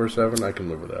 24/7. I can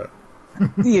live with that.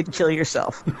 You'd kill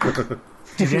yourself.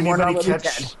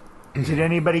 Did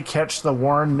anybody catch the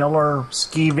Warren Miller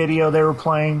ski video they were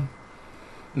playing?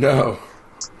 No.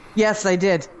 Yes, I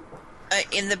did.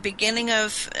 In the beginning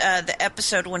of the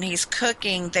episode, when he's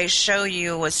cooking, they show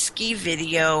you a ski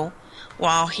video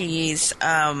while he's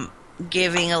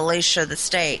giving Alicia the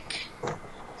steak.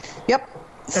 Yep.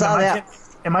 Saw that.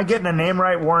 Am I getting the name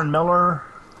right? Warren Miller?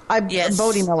 Yes.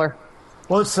 Bodie Miller.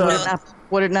 Well, it's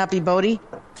would it not be Bodie?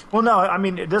 Well, no. I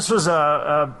mean, this was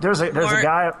there's a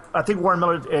guy. I think Warren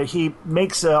Miller. He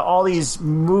makes all these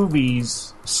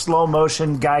movies, slow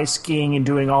motion, guys skiing and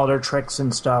doing all their tricks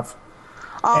and stuff.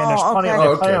 And there's plenty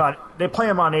they play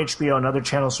them on HBO and other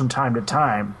channels from time to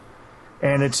time.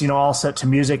 And it's all set to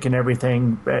music and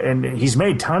everything. And he's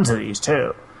made tons of these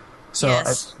too. So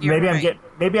yes, maybe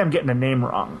I'm getting the name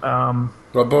wrong.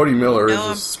 Well, Bodie Miller is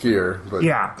a skier, but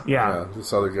yeah,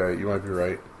 this other guy, you might be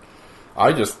right.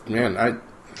 I just, man, I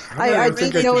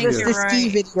did notice the ski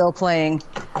video playing,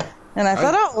 and I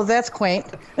thought, well, that's quaint.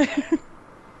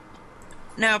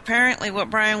 Now, apparently, what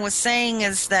Brian was saying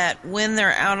is that when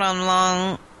they're out on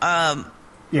long, on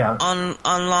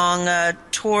long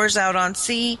tours out on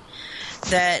sea,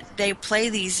 that they play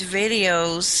these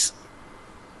videos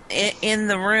in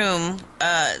the room.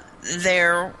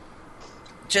 They're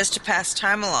just to pass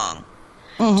time along,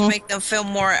 to make them feel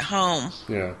more at home.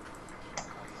 Yeah.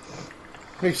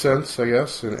 Makes sense, I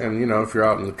guess. And if you're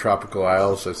out in the tropical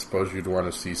isles, I suppose you'd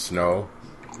want to see snow.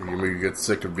 You maybe get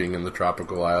sick of being in the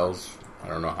tropical isles. I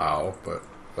don't know how, but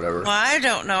whatever. Well, I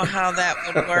don't know how that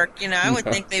would work. I would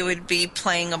think they would be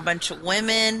playing a bunch of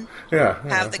women.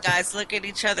 Have the guys look at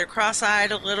each other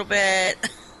cross-eyed a little bit.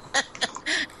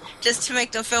 Just to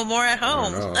make them feel more at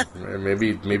home. I don't know.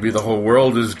 Maybe the whole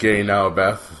world is gay now,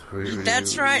 Beth.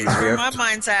 That's right. Where my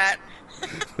mind's at.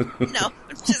 No,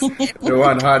 just kidding. We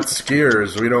want hot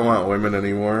skiers. We don't want women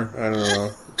anymore. I don't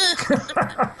know.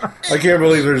 I can't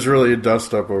believe there's really a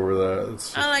dust up over that.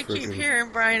 It's All I keep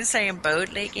hearing Brian saying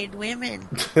bow-legged women.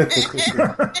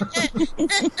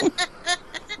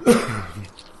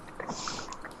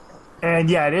 And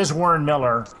yeah, it is Warren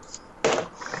Miller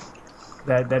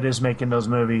that is making those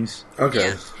movies.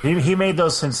 Okay. Yeah. He made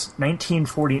those since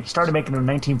 1940. He started making them in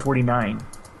 1949.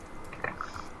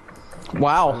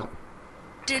 Wow.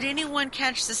 Did anyone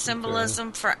catch the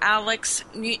symbolism for Alex?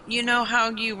 You know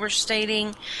how you were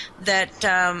stating that,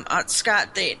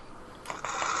 Scott,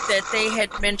 that they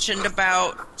had mentioned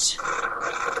about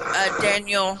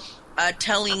Daniel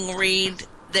telling Reed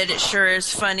that it sure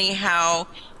is funny how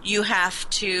you have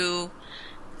to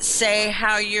say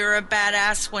how you're a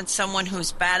badass when someone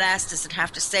who's badass doesn't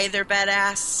have to say they're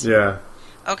badass? Yeah.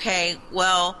 Okay,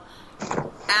 well,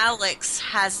 Alex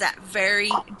has that very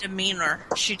demeanor.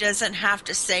 She doesn't have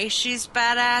to say she's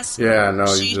badass. Yeah, no,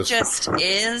 she just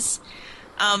is.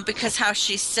 Because how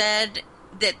she said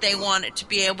that they wanted to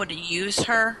be able to use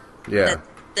her. Yeah.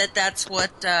 That's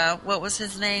what was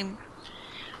his name?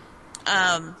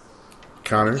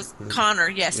 Connor? Connor,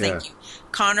 yes, thank you.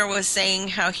 Connor was saying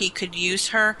how he could use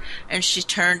her, and she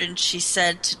turned and she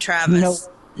said to Travis,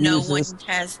 No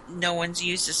one's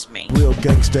uses me. Real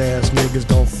gangsta ass niggas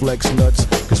don't flex nuts,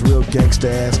 cause real gangsta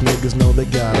ass niggas know they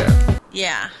got it.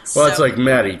 Yeah. Well, it's like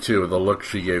Maddie, too, the look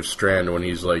she gave Strand when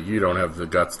he's like, you don't have the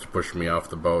guts to push me off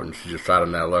the boat, and she just shot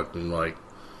him that look and like,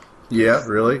 yeah,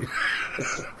 really?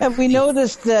 And we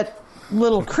noticed that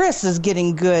little Chris is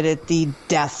getting good at the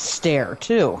death stare,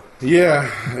 too. Yeah.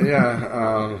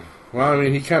 Well, I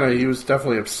mean, he was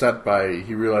definitely upset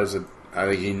he realized that, I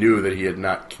think he knew that he had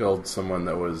not killed someone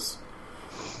that was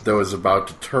about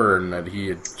to turn, that he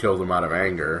had killed him out of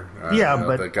anger.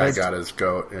 But the guy got his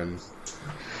goat, and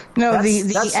no, the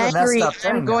that's angry messed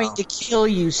up "I'm thing going now. to kill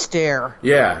you" stare.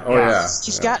 yeah, yeah.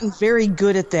 He's gotten very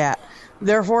good at that.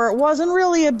 Therefore, it wasn't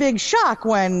really a big shock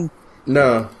when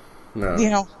No.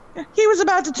 He was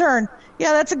about to turn.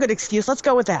 Yeah, that's a good excuse. Let's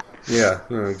go with that. Yeah,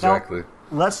 no, exactly. Now,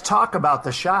 let's talk about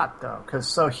the shot, though,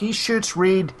 because he shoots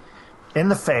Reed in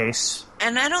the face.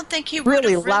 And I don't think he would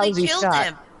have really killed shot.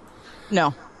 him.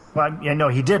 No. Well,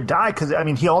 he did die because,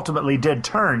 he ultimately did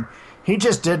turn. He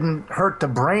just didn't hurt the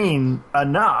brain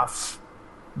enough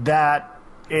that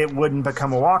it wouldn't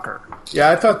become a walker.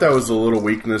 Yeah, I thought that was a little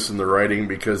weakness in the writing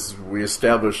because we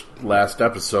established last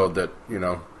episode that,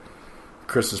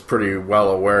 Chris is pretty well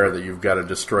aware that you've got to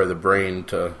destroy the brain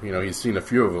to, he's seen a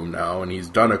few of them now, and he's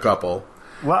done a couple.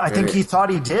 Well, I think he thought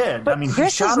he did. But he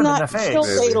Chris shot is him in not the face.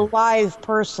 still a live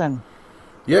person.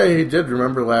 Yeah, he did.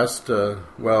 Remember last,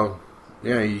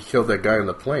 he killed that guy in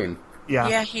the plane.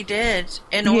 Yeah, he did.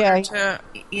 In order to,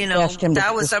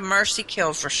 that was a mercy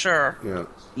kill for sure. Yeah.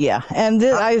 Yeah, and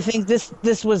I think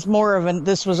this was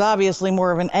obviously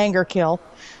more of an anger kill.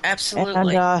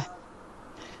 Absolutely.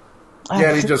 And,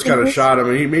 and he just kind of shot him.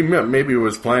 And he maybe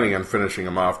was planning on finishing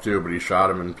him off too, but he shot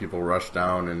him, and people rushed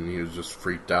down, and he was just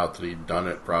freaked out that he'd done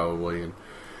it probably. And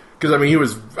because he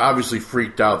was obviously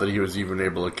freaked out that he was even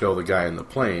able to kill the guy in the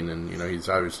plane, and he's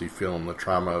obviously feeling the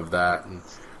trauma of that, and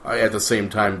at the same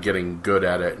time getting good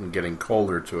at it and getting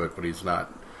colder to it. But he's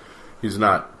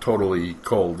not totally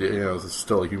cold. There's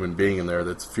still a human being in there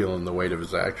that's feeling the weight of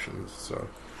his actions. So.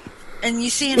 And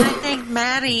you see, and I think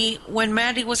when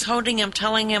Maddie was holding him,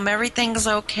 telling him everything's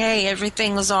okay,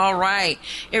 everything's all right,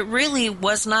 it really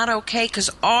was not okay,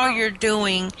 because all you're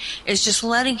doing is just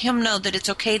letting him know that it's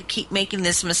okay to keep making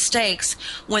these mistakes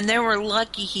when they were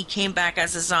lucky he came back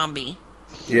as a zombie.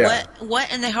 Yeah.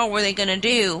 What in the hell were they going to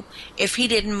do if he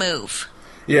didn't move?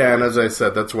 Yeah, and as I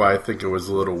said, that's why I think it was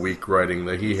a little weak writing,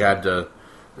 that he had to...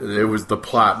 It was the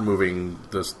plot moving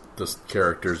the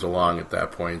characters along at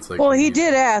that point. It's like, well, he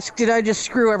did ask, did I just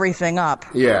screw everything up?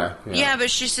 Yeah. Yeah, but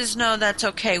she says, no, that's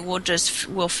okay.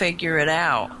 We'll figure it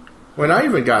out. When I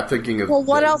even got thinking of... Well,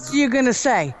 what else are you going to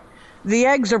say? The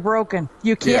eggs are broken.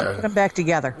 You can't put them back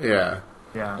together. Yeah.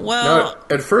 Yeah. Well,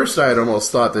 now, at first I had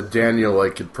almost thought that Daniel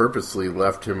had purposely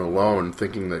left him alone,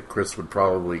 thinking that Chris would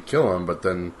probably kill him, but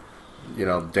then,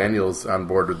 Daniel's on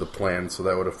board with the plan, so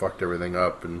that would have fucked everything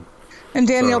up. And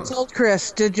Daniel told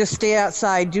Chris to just stay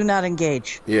outside, do not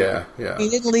engage. Yeah. He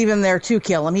didn't leave him there to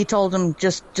kill him. He told him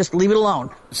just leave it alone.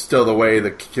 Still, the way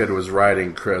the kid was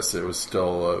riding Chris, it was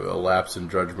still a lapse in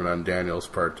judgment on Daniel's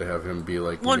part to have him be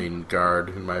the main guard,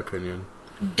 in my opinion.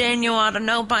 Daniel ought to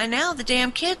know by now the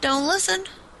damn kid don't listen.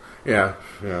 Yeah.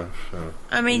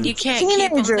 I mean, you can't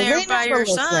keep him there by your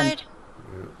side.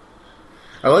 Yeah.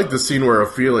 I like the scene where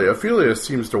Ophelia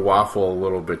seems to waffle a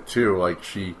little bit too. Like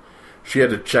she she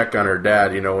had to check on her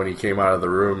dad, when he came out of the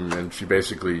room, and she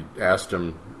basically asked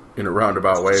him in a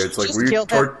roundabout way. It's like, were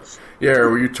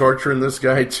you torturing this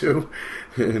guy too?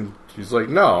 And she's like,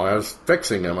 no, I was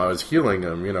fixing him. I was healing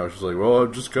him. She's like, well,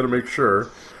 I've just got to make sure.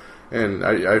 And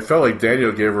I felt like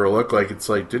Daniel gave her a look like, it's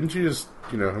like, didn't you just,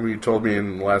 you told me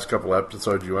in the last couple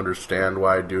episodes you understand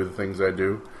why I do the things I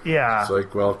do? Yeah. It's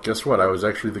like, well, guess what? I was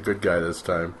actually the good guy this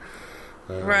time.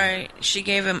 Right. She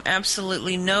gave him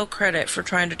absolutely no credit for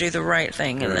trying to do the right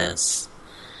thing in this.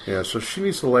 Yeah, so she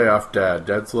needs to lay off Dad.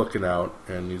 Dad's looking out,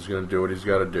 and he's going to do what he's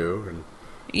got to do. And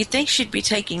you'd think she'd be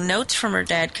taking notes from her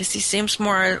dad, because he seems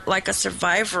more like a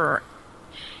survivor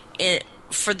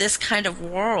for this kind of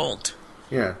world.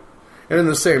 Yeah. And in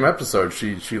the same episode,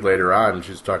 she later on,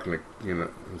 she's talking to,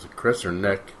 is it Chris or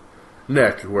Nick?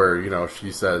 Nick, where,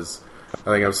 she says, I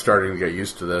think I'm starting to get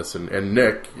used to this. And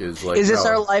Nick is like, is this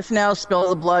our life now? Spill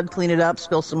the blood, clean it up,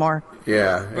 spill some more.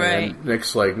 Yeah. And right.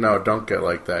 Nick's like, no, don't get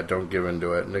like that. Don't give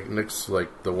into it. Nick's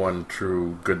like the one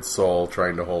true good soul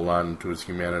trying to hold on to his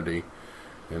humanity.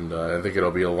 And I think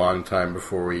it'll be a long time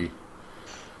before we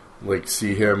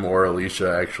see him or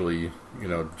Alicia actually,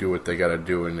 do what they got to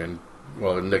do. And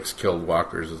well, Nick's killed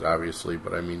walkers, obviously,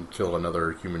 but I mean, kill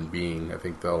another human being. I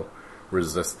think they'll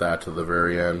resist that to the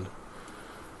very end.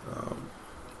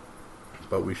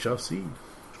 But we shall see.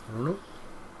 I don't know.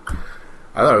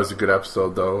 I thought it was a good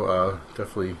episode, though.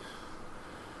 Definitely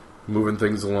moving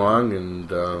things along,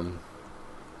 and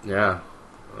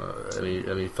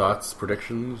any thoughts,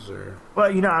 predictions, or? Well,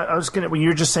 I was when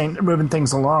you're just saying moving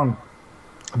things along,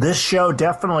 this show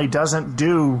definitely doesn't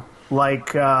do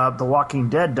like The Walking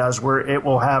Dead does, where it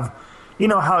will have,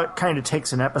 how it kind of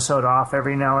takes an episode off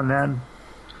every now and then,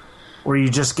 where you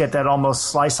just get that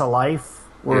almost slice of life,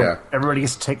 where everybody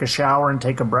gets to take a shower and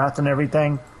take a breath and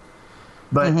everything.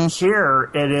 But here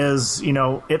it is,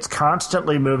 it's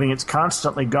constantly moving, it's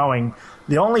constantly going.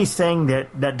 The only thing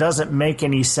that doesn't make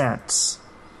any sense,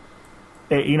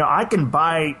 I can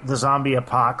buy the zombie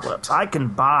apocalypse. I can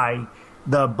buy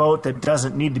the boat that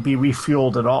doesn't need to be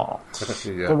refueled at all.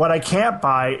 But what I can't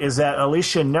buy is that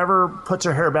Alicia never puts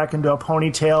her hair back into a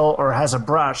ponytail or has a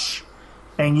brush,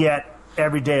 and yet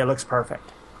every day it looks perfect.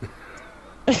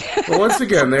 Well, once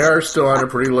again, they are still on a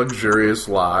pretty luxurious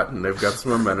lot, and they've got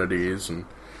some amenities. And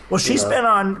well, she's been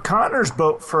on Connor's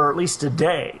boat for at least a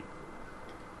day,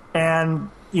 and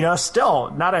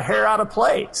still not a hair out of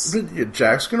place.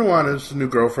 Jack's going to want his new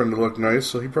girlfriend to look nice,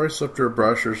 so he probably slipped her a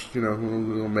brush or a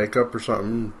little makeup or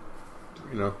something.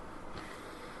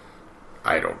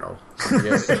 I don't know.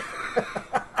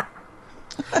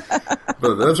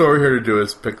 But that's what we're here to do,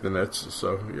 is pick the nits.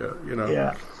 So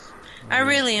Yeah. I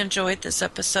really enjoyed this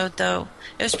episode, though.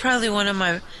 It was probably one of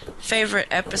my favorite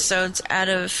episodes out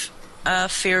of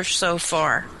Fear so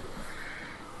far.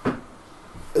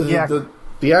 Yeah.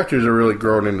 The actors are really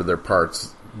grown into their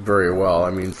parts very well. I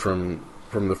mean, from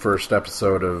the first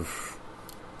episode of,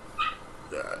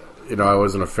 I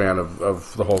wasn't a fan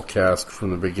of the whole cast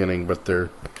from the beginning, but they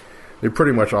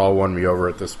pretty much all won me over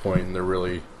at this point, and they're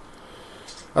really,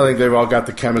 I think they've all got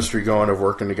the chemistry going of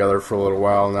working together for a little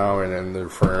while now, and they're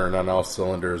firing on all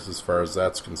cylinders as far as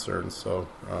that's concerned. So,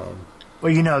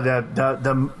 well,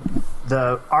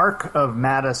 the arc of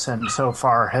Madison so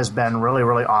far has been really,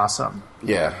 really awesome.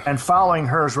 Yeah, and following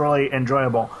her is really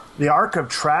enjoyable. The arc of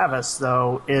Travis,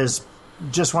 though, is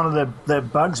just one of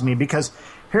that bugs me, because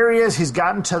here he is. He's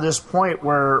gotten to this point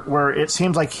where it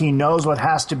seems like he knows what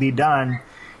has to be done.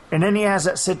 And then he has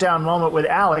that sit-down moment with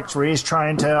Alex where he's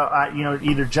trying to,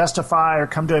 either justify or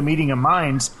come to a meeting of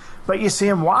minds. But you see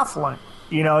him waffling.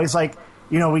 He's like,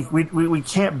 we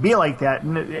can't be like that.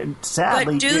 And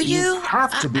sadly, but you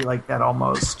have to be like that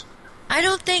almost. I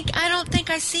don't think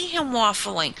I see him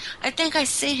waffling. I think I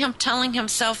see him telling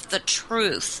himself the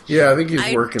truth. Yeah, I think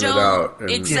he's working it out.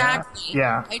 Exactly.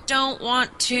 Yeah. I don't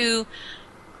want to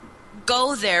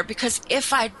go there, because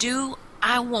if I do,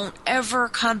 I won't ever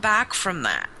come back from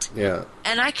that. Yeah.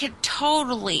 And I could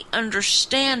totally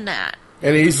understand that.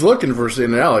 And he's looking for,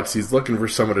 in Alex, he's looking for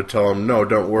someone to tell him, no,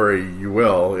 don't worry, you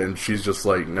will. And she's just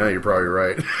like, no, you're probably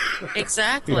right.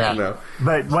 Exactly. No.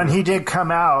 But when he did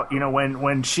come out,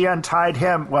 when she untied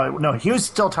him, well, no, he was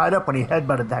still tied up when he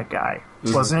headbutted that guy,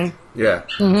 wasn't he? Yeah.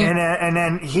 Mm-hmm. And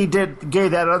then he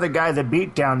gave that other guy the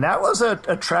beat down. That was a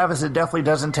Travis that definitely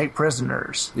doesn't take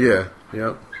prisoners. Yeah,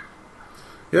 yep.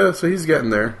 Yeah, so he's getting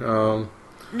there.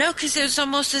 No, because it was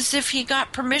almost as if he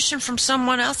got permission from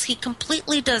someone else he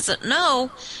completely doesn't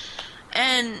know.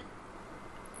 And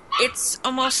it's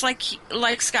almost like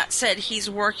Scott said, he's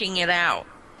working it out.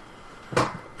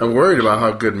 I'm worried about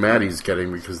how good Maddie's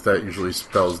getting, because that usually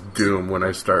spells doom when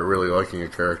I start really liking a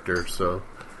character. So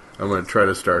I'm going to try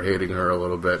to start hating her a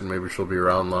little bit, and maybe she'll be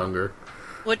around longer.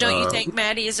 Well, don't you think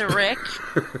Maddie is a Rick?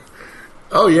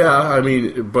 Oh, yeah, I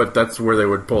mean, but that's where they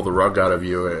would pull the rug out of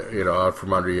you, out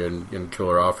from under you and kill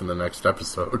her off in the next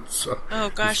episode. So. Oh,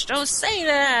 gosh, don't say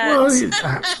that. Well,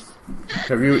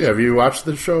 have you watched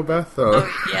the show, Beth?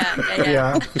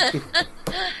 Yeah.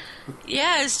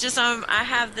 Yeah, it's just I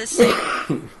have this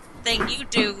same thing you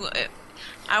do.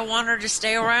 I want her to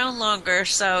stay around longer,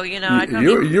 so, I don't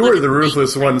You were the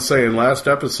ruthless one saying last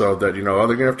episode that, they're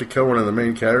going to have to kill one of the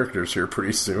main characters here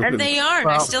pretty soon. And they aren't.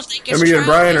 I still think it's and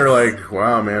Brian are like,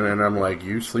 wow, man, and I'm like,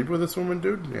 you sleep with this woman,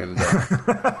 dude? And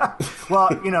well,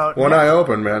 one eye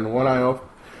open, man, one eye open.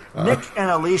 Nick and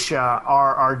Alicia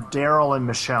are Daryl and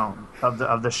Michonne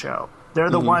of the show. They're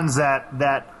the ones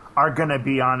that are going to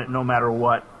be on it no matter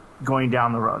what going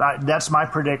down the road. That's my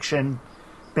prediction.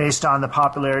 Based on the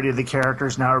popularity of the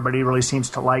characters, now everybody really seems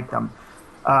to like them.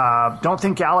 Don't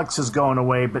think Alex is going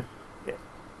away,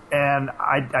 and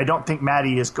I don't think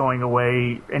Maddie is going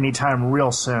away anytime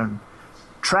real soon.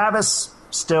 Travis,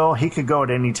 still, he could go at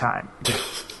any time.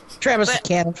 Travis is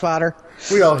cannon fodder.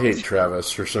 We all hate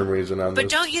Travis for some reason on this.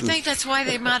 But don't you think that's why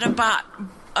they might have brought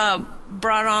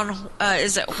on,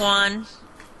 is it Juan?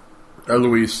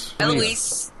 Luis.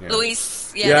 Luis. Yeah.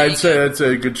 Luis. Yeah, I'd say that's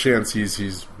a good chance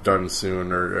he's done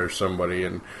soon or somebody.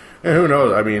 And who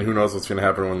knows? I mean, who knows what's going to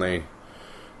happen when they,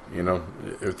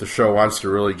 if the show wants to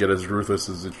really get as ruthless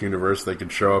as its universe, they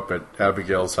could show up at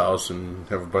Abigail's house and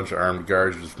have a bunch of armed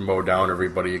guards just mow down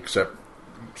everybody except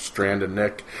Strand and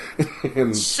Nick.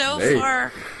 And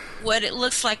far, what it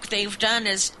looks like they've done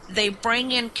is they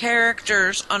bring in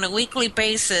characters on a weekly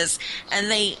basis, and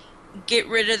they get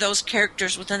rid of those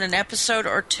characters within an episode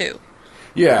or two.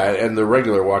 Yeah, and the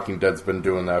regular Walking Dead's been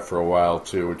doing that for a while,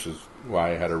 too, which is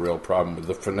why I had a real problem with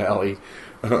the finale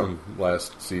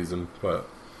last season. But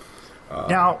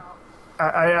now,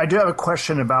 I do have a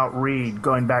question about Reed,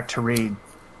 going back to Reed.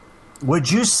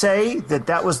 Would you say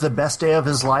that was the best day of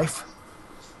his life?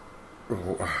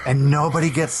 And nobody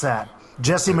gets that.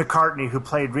 Jesse McCartney, who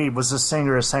played Reed, was the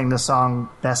singer who sang the song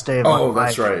Best Day of My Life. Oh,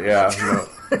 that's right, yeah.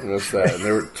 That's that. And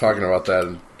they were talking about that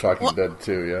in Talking Dead,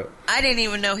 too, yeah. I didn't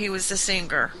even know he was the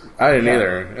singer. I didn't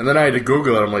either. And then I had to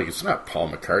Google it. I'm like, it's not Paul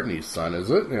McCartney's son, is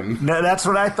it? And no, that's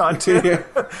what I thought, too. Yeah.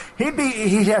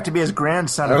 He'd have to be his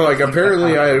grandson. I'm like,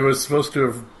 apparently I was supposed to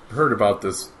have heard about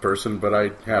this person, but I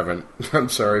haven't. I'm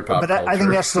sorry, pop culture. I think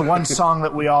that's the one song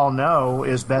that we all know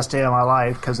is Best Day of My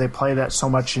Life, because they play that so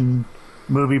much in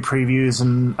movie previews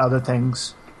and other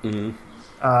things. Mm-hmm.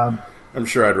 I'm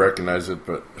sure I'd recognize it,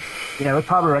 but yeah, we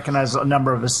probably recognize a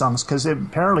number of his songs because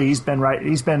apparently he's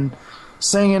been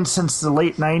singing since the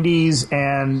late '90s,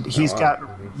 and he's got a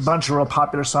bunch of real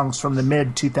popular songs from the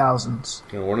mid 2000s.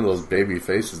 One of those baby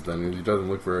faces. Then he doesn't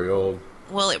look very old.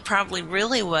 Well, it probably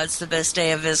really was the best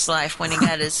day of his life when he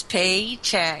got his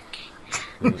paycheck.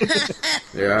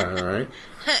 Yeah, all right.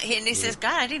 And he says,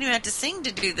 "God, I didn't even have to sing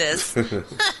to do this."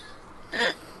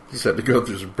 He's had to go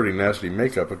through some pretty nasty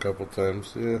makeup a couple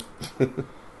times, yeah.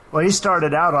 Well, he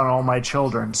started out on All My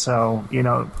Children, so,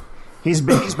 he's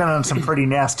been on some pretty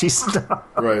nasty stuff.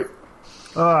 Right.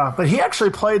 But he actually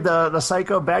played the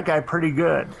psycho bad guy pretty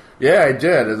good. Yeah, I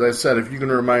did. As I said, if you can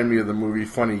remind me of the movie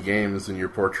Funny Games in your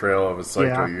portrayal of a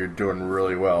psycho, you're doing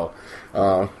really well.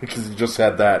 Because he just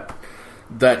had that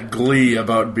glee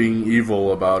about being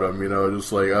evil about him,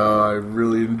 just like, I'm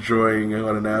really enjoying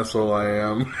what an asshole I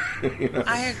am.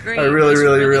 I agree. I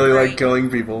really like killing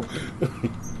people.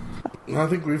 I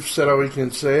think we've said all we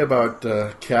can say about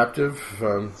Captive.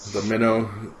 The Minnow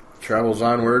travels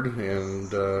onward, and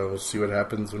we'll see what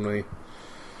happens when we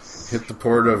hit the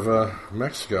port of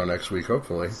Mexico next week,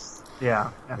 hopefully.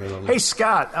 Yeah. Hey,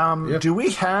 Scott, do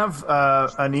we have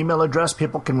an email address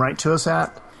people can write to us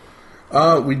at?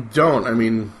 We don't. I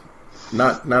mean,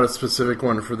 not a specific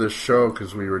one for this show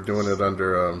because we were doing it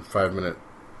under 5 Minute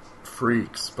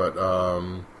Freaks. But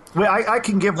well, I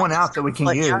can give one out that we can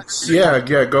use. Yeah,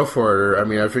 go for it. I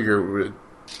mean, I think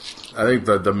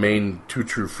the main Two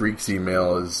True Freaks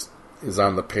email is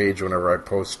on the page whenever I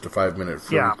post the 5 Minute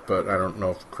Freak. Yeah. But I don't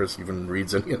know if Chris even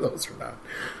reads any of those or not.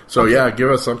 So yeah,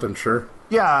 give us something, sure.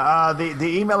 Yeah, the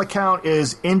email account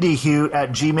is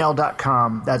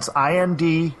indyhu@gmail.com. That's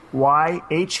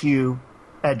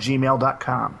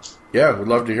INDYHU@gmail.com. Yeah, we'd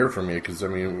love to hear from you because, I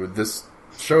mean, this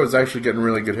show is actually getting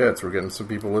really good hits. We're getting some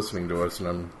people listening to us, and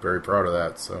I'm very proud of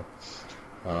that. So,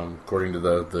 according to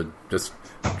the just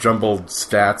jumbled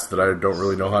stats that I don't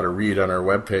really know how to read on our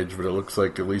webpage, but it looks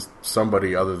like at least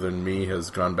somebody other than me has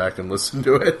gone back and listened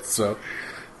to it. So,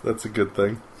 that's a good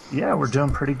thing. Yeah, we're doing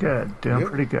pretty good.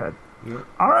 Pretty good. Yeah.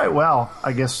 All right, well,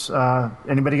 I guess,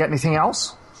 anybody got anything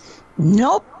else?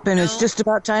 Nope, and it's just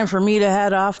about time for me to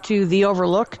head off to the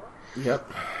Overlook.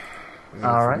 Yep. And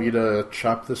All for right. me to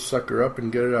chop this sucker up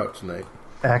and get it out tonight.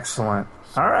 Excellent.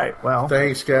 All right, well.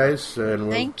 Thanks, guys, and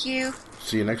we'll Thank you.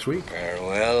 see you next week.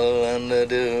 Farewell and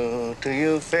adieu to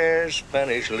you fair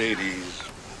Spanish ladies.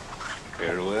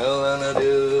 Farewell and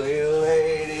adieu, you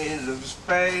ladies of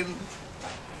Spain.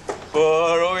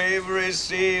 For we've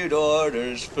received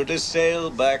orders for to sail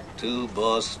back to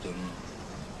Boston.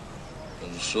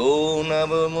 And so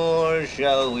never more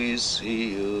shall we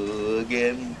see you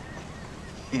again.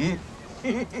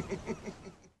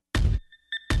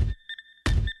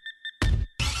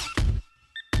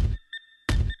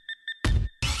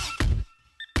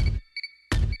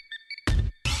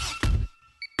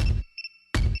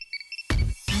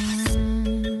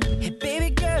 Hey, baby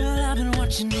girl, I've been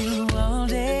watching you all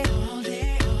day.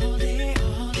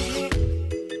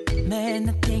 Man,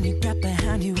 the thing you got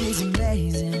behind you is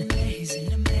amazing.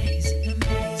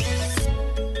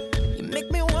 You make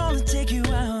me wanna take you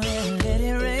out and let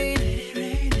it rain.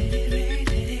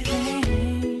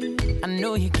 I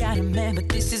know you got a man, but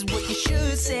this is what you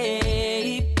should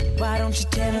say. Why don't you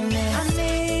tell him that I'm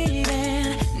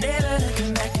leaving, never to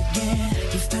come back again?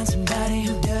 You found somebody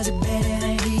who does it better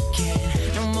than he can.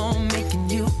 No more making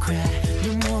you cry,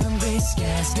 no more them gray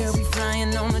skies. They'll be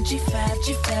flying on the G5,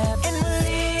 and we're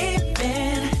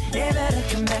leaving, never to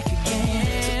come back again.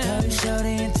 So call you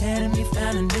shorty and tell him you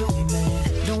found a new man.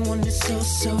 The one that's so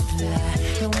fly,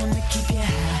 the one that keep you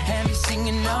high, have you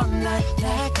singing all night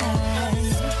like night.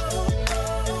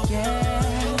 Yeah.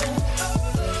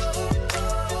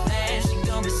 Man, she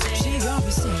gon' be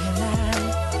singing like,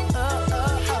 oh,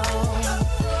 oh, oh.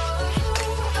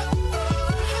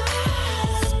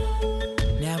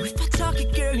 Now if I talk it,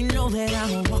 girl, you know that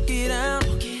I'ma walk it out.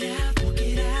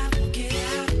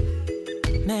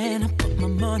 Man, I put my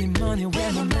money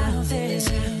where my mouth is.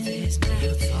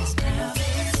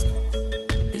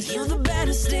 Cause you're the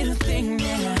baddest little thing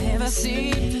that I ever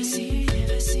see.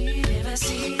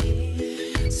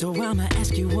 So I'ma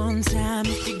ask you one time,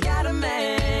 if you got a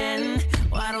man,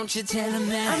 why don't you tell him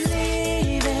that I'm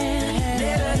leaving,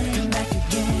 never to come back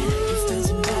again. You found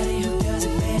somebody who does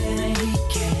it better than he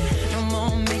can. No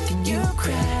more making you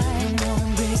cry, no more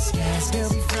them gray skies. They'll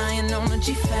be flying on the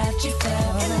G5,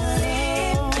 and I'm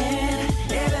leaving,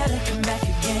 never to come back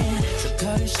again. So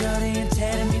call you shorty and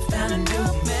tell him you found a new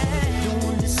man. The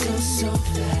one that's so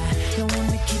fly, the one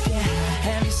that keep you high,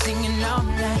 have you singing all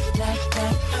night like.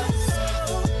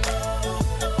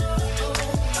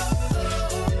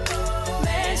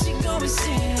 Man, she gon' be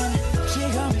singing, oh, she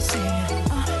gon' be singing,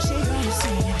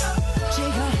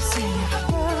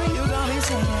 girl, you gon' be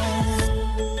singing.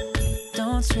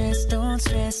 Don't stress,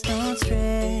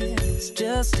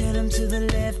 just tell him to the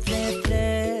left.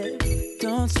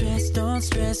 Don't stress,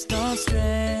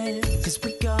 cause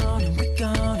we're gone and we're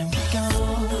gone.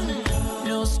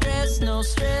 No stress,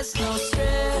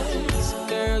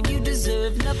 girl, you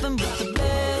deserve nothing but the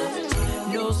best.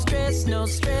 No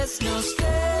stress,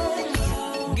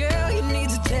 girl, you need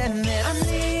to tell him that I'm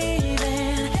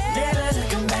leaving, never to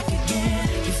come back again.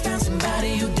 You found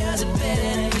somebody who does it better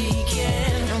than he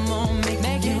can. No more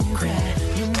make you cry,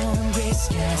 no more them gray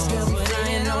skies. Girl, we're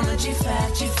flying on the G5,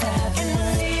 and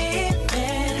I'm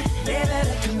leaving, never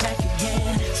to come back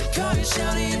again. So call your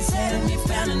shorty and tell him you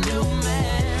found a new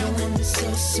man. The one that's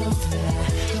so fly,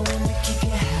 the one that keep you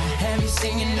high, have you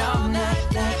singing all night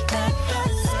like.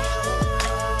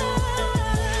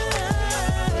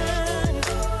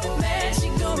 Man, she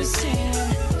gon' be singing.